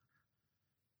is.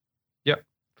 Yep,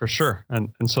 for sure.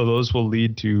 And so those will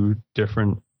lead to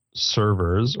different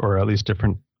servers, or at least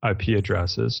different IP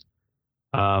addresses.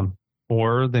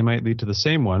 Or they might lead to the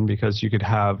same one, because you could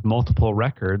have multiple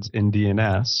records in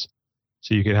DNS.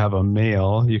 So you could have a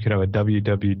mail, you could have a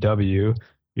www,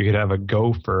 you could have a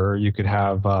gopher, you could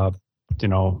have,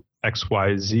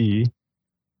 XYZ.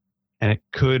 And it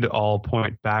could all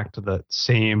point back to the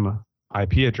same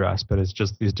IP address, but it's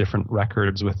just these different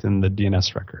records within the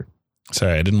DNS record.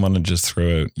 Sorry, I didn't want to just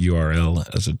throw out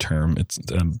URL as a term. It's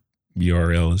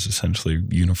URL is essentially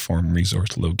Uniform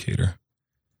Resource Locator.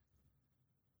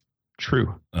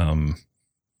 True.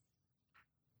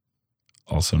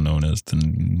 Also known as the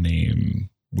name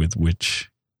with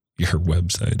which your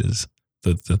website is.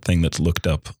 The thing that's looked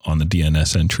up on the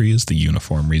DNS entry is the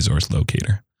Uniform Resource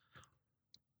Locator.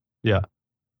 Yeah.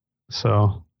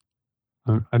 So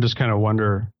I just kind of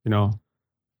wonder,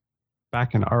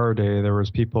 back in our day, there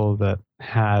was people that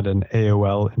had an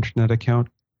AOL internet account,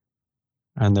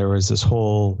 and there was this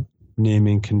whole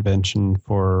naming convention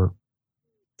for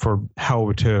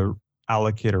how to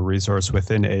allocate a resource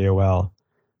within AOL.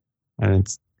 And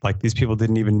it's like these people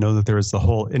didn't even know that there was the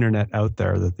whole internet out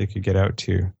there that they could get out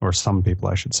to, or some people,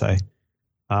 I should say.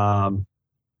 And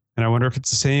I wonder if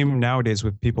it's the same nowadays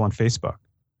with people on Facebook.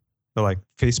 They're like,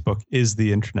 Facebook is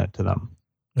the internet to them.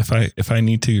 If I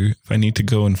need to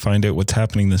go and find out what's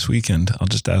happening this weekend, I'll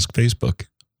just ask Facebook.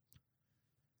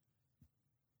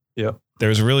 Yep.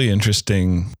 There's a really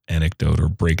interesting anecdote or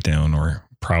breakdown or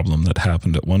problem that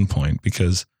happened at one point,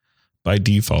 because by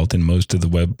default in most of the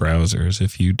web browsers,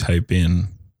 if you type in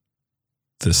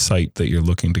the site that you're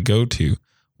looking to go to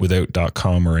without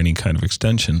 .com or any kind of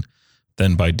extension,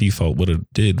 then by default what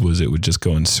it did was it would just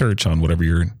go and search on whatever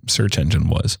your search engine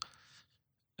was.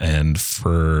 And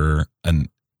for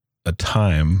a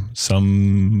time,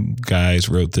 some guys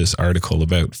wrote this article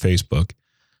about Facebook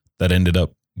that ended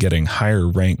up getting higher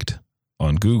ranked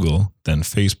on Google than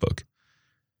Facebook.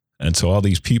 And so all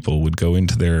these people would go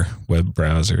into their web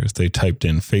browsers. They typed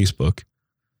in Facebook.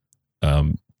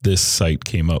 This site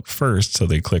came up first, so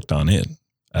they clicked on it,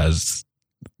 as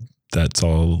that's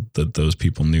all that those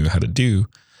people knew how to do.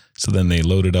 So then they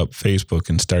loaded up Facebook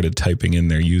and started typing in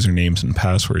their usernames and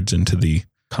passwords into the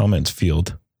comments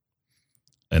field,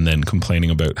 and then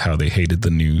complaining about how they hated the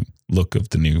new look of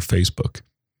the new Facebook.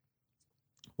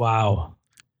 Wow.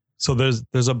 So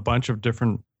there's a bunch of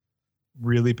different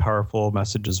really powerful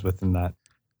messages within that.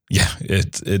 Yeah,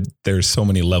 there's so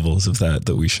many levels of that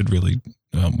we should really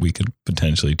we could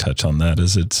potentially touch on that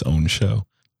as its own show.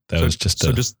 That was just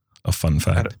a fun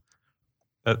fact.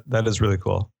 That is really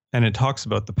cool. And it talks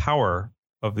about the power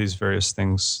of these various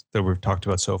things that we've talked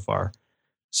about so far.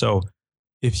 So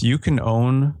if you can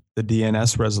own the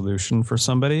DNS resolution for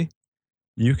somebody,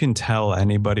 you can tell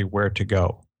anybody where to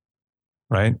go,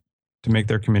 right? To make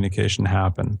their communication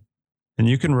happen. And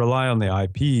you can rely on the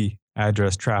IP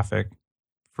address traffic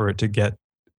for it to get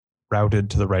routed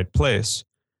to the right place.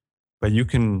 But you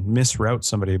can misroute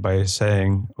somebody by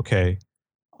saying, okay,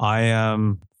 I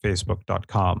am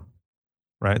facebook.com,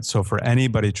 right? So for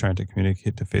anybody trying to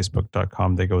communicate to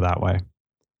facebook.com, they go that way.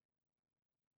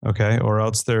 Okay, or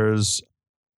else there's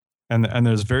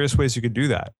various ways you could do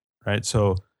that, right?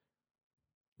 So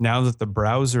now that the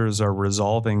browsers are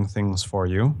resolving things for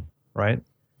you, right?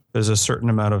 There's a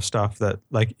certain amount of stuff that,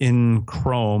 like in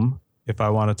Chrome, if I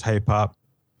want to type up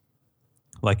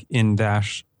like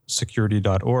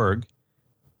in-security.org,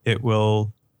 it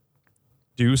will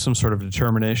do some sort of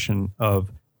determination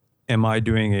of, am I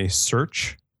doing a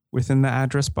search within the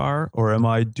address bar, or am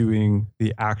I doing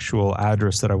the actual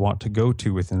address that I want to go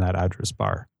to within that address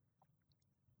bar?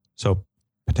 So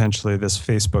potentially this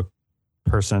Facebook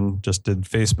person just did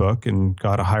Facebook and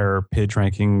got a higher page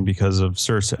ranking because of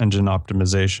search engine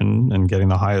optimization and getting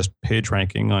the highest page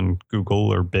ranking on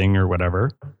Google or Bing or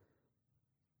whatever.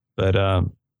 But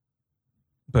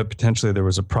potentially there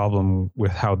was a problem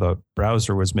with how the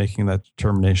browser was making that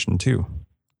determination too.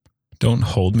 Don't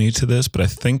hold me to this, but I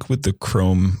think with the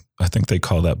Chrome, I think they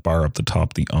call that bar up the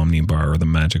top the Omni bar or the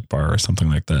Magic bar or something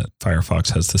like that.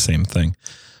 Firefox has the same thing.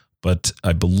 But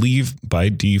I believe by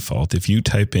default, if you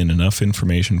type in enough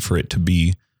information for it to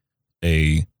be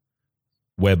a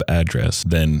web address,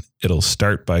 then it'll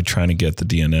start by trying to get the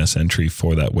DNS entry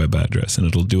for that web address, and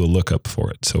it'll do a lookup for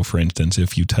it. So for instance,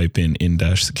 if you type in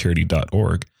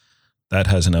security.org, that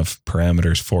has enough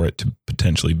parameters for it to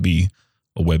potentially be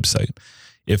a website.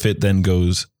 If it then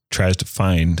tries to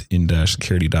find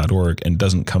in-security.org and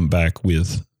doesn't come back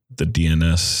with the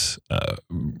DNS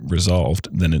resolved,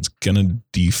 then it's going to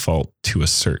default to a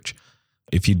search.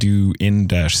 If you do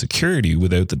in-security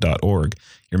without the .org,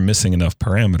 you're missing enough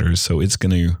parameters, so it's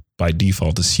going to, by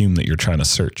default, assume that you're trying to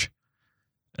search.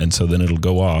 And so then it'll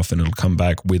go off and it'll come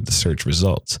back with the search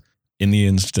results. In the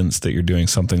instance that you're doing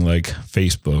something like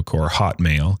Facebook or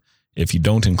Hotmail, if you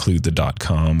don't include the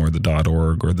 .com or the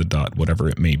 .org or the whatever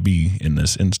it may be in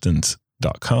this instance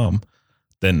 .com,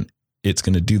 then it's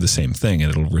going to do the same thing,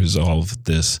 and it'll resolve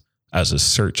this as a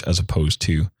search as opposed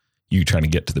to you trying to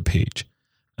get to the page.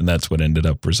 And that's what ended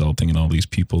up resulting in all these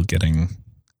people getting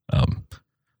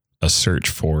a search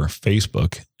for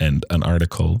Facebook and an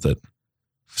article that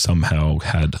somehow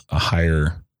had a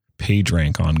higher page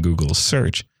rank on Google's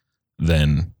search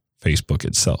than Facebook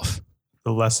itself.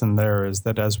 The lesson there is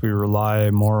that as we rely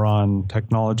more on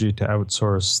technology to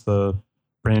outsource the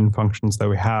brain functions that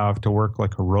we have to work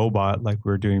like a robot, like we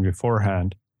were doing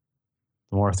beforehand,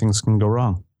 the more things can go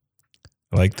wrong.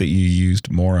 I like that you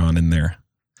used moron in there.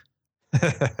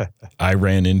 I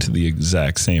ran into the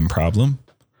exact same problem.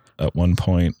 At one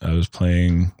point, I was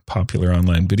playing a popular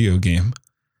online video game,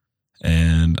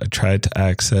 and I tried to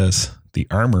access the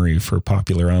armory for a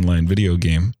popular online video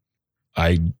game.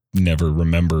 I never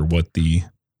remember what the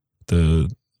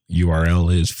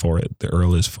URL is for it, the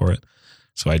URL is for it.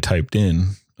 So I typed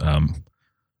in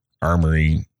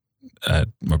armory at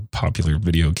a popular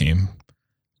video game,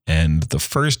 and the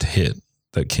first hit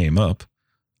that came up,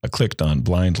 I clicked on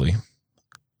blindly.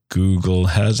 Google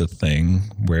has a thing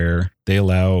where they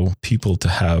allow people to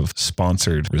have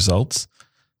sponsored results.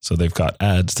 So they've got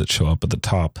ads that show up at the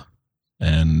top,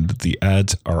 and the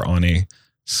ads are on a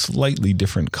slightly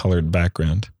different colored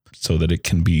background so that it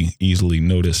can be easily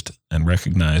noticed and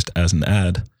recognized as an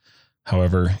ad.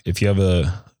 However, if you have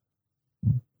a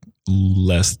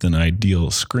less than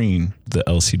ideal screen, the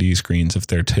LCD screens, if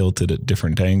they're tilted at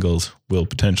different angles, will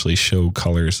potentially show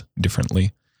colors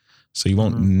differently. So you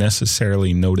won't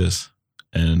necessarily notice.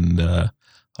 And a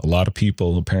lot of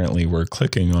people apparently were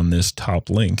clicking on this top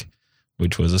link,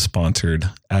 which was a sponsored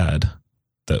ad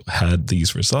that had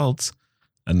these results.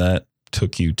 And that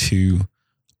took you to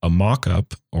a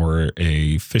mock-up or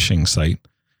a phishing site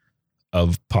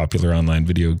of popular online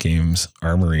video games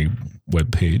Armory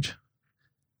webpage.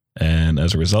 And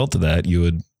as a result of that, you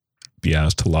would be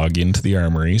asked to log into the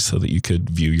Armory so that you could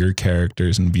view your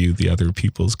characters and view the other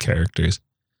people's characters.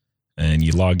 And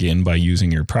you log in by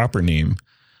using your proper name.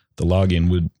 The login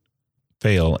would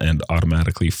fail and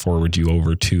automatically forward you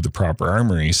over to the proper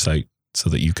Armory site so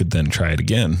that you could then try it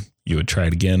again. You would try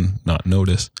it again, not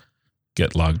notice,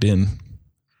 get logged in,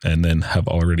 and then have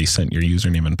already sent your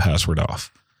username and password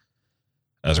off.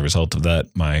 As a result of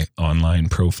that, my online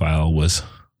profile was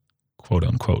quote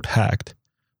unquote hacked,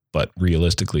 but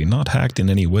realistically not hacked in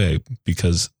any way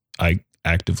because I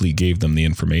actively gave them the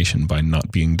information by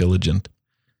not being diligent.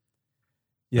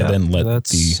 Yeah, and then let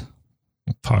the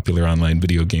popular online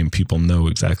video game people know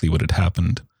exactly what had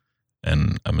happened.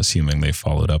 And I'm assuming they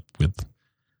followed up with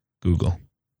Google.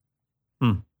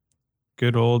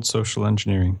 Good old social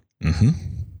engineering. Mm-hmm.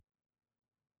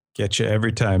 Get you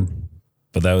every time.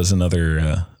 But that was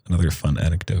another fun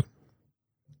anecdote.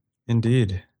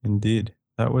 Indeed.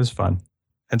 That was fun.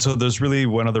 And so there's really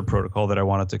one other protocol that I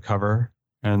wanted to cover,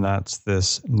 and that's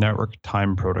this network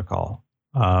time protocol.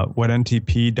 What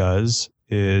NTP does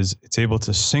is it's able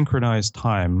to synchronize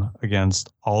time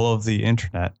against all of the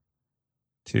internet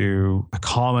to a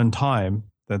common time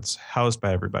that's housed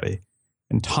by everybody.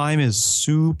 And time is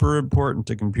super important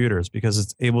to computers because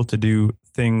it's able to do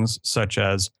things such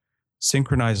as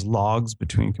synchronize logs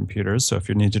between computers. So if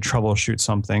you need to troubleshoot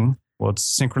something, well, it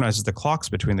synchronizes the clocks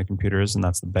between the computers, and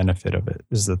that's the benefit of it,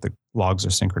 is that the logs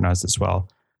are synchronized as well.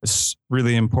 It's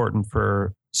really important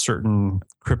for certain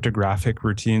cryptographic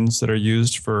routines that are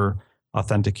used for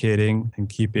authenticating and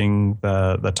keeping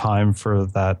the time for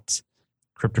that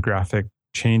cryptographic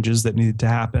changes that need to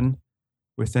happen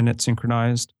within it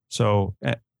synchronized. So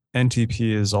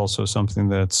NTP is also something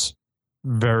that's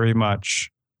very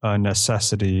much a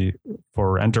necessity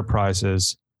for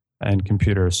enterprises and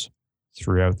computers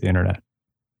throughout the internet.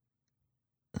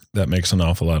 That makes an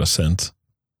awful lot of sense.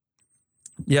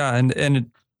 Yeah,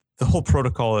 and the whole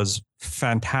protocol is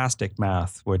fantastic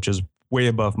math, which is way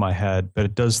above my head, but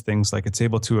it does things like it's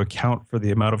able to account for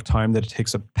the amount of time that it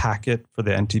takes a packet for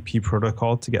the NTP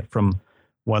protocol to get from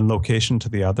one location to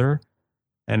the other.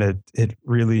 And it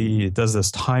really does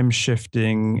this time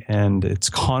shifting, and it's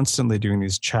constantly doing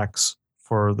these checks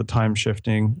for the time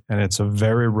shifting. And it's a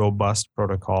very robust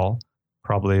protocol,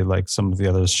 probably like some of the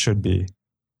others should be.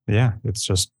 Yeah, it's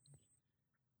just,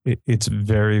 it's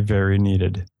very, very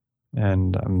needed.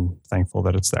 And I'm thankful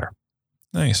that it's there.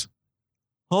 Nice.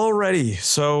 Alrighty.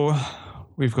 So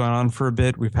we've gone on for a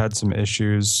bit. We've had some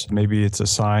issues. Maybe it's a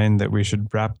sign that we should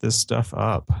wrap this stuff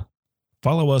up.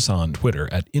 Follow us on Twitter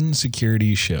at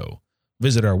Insecurity Show.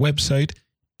 Visit our website,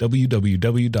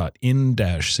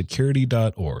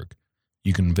 www.in-security.org.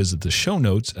 You can visit the show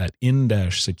notes at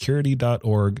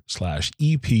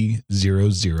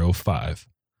in-security.org/EP005.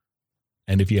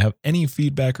 And if you have any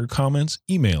feedback or comments,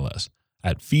 email us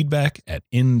at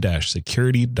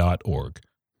feedback@in-security.org.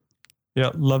 Yeah,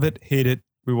 love it, hate it.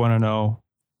 We want to know.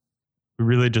 We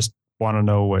really just want to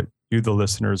know what you, the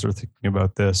listeners, are thinking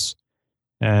about this.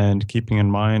 And keeping in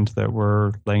mind that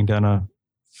we're laying down a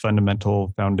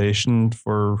fundamental foundation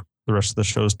for the rest of the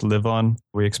shows to live on.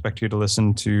 We expect you to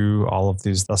listen to all of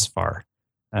these thus far.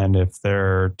 And if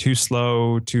they're too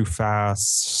slow, too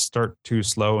fast, start too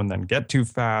slow and then get too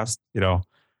fast,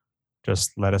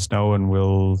 just let us know and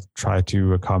we'll try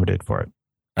to accommodate for it.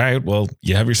 All right. Well,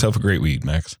 you have yourself a great week,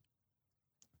 Max.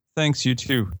 Thanks, you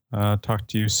too. Talk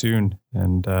to you soon,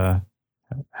 and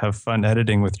have fun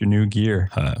editing with your new gear.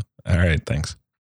 All right. Thanks.